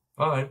you.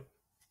 Bye.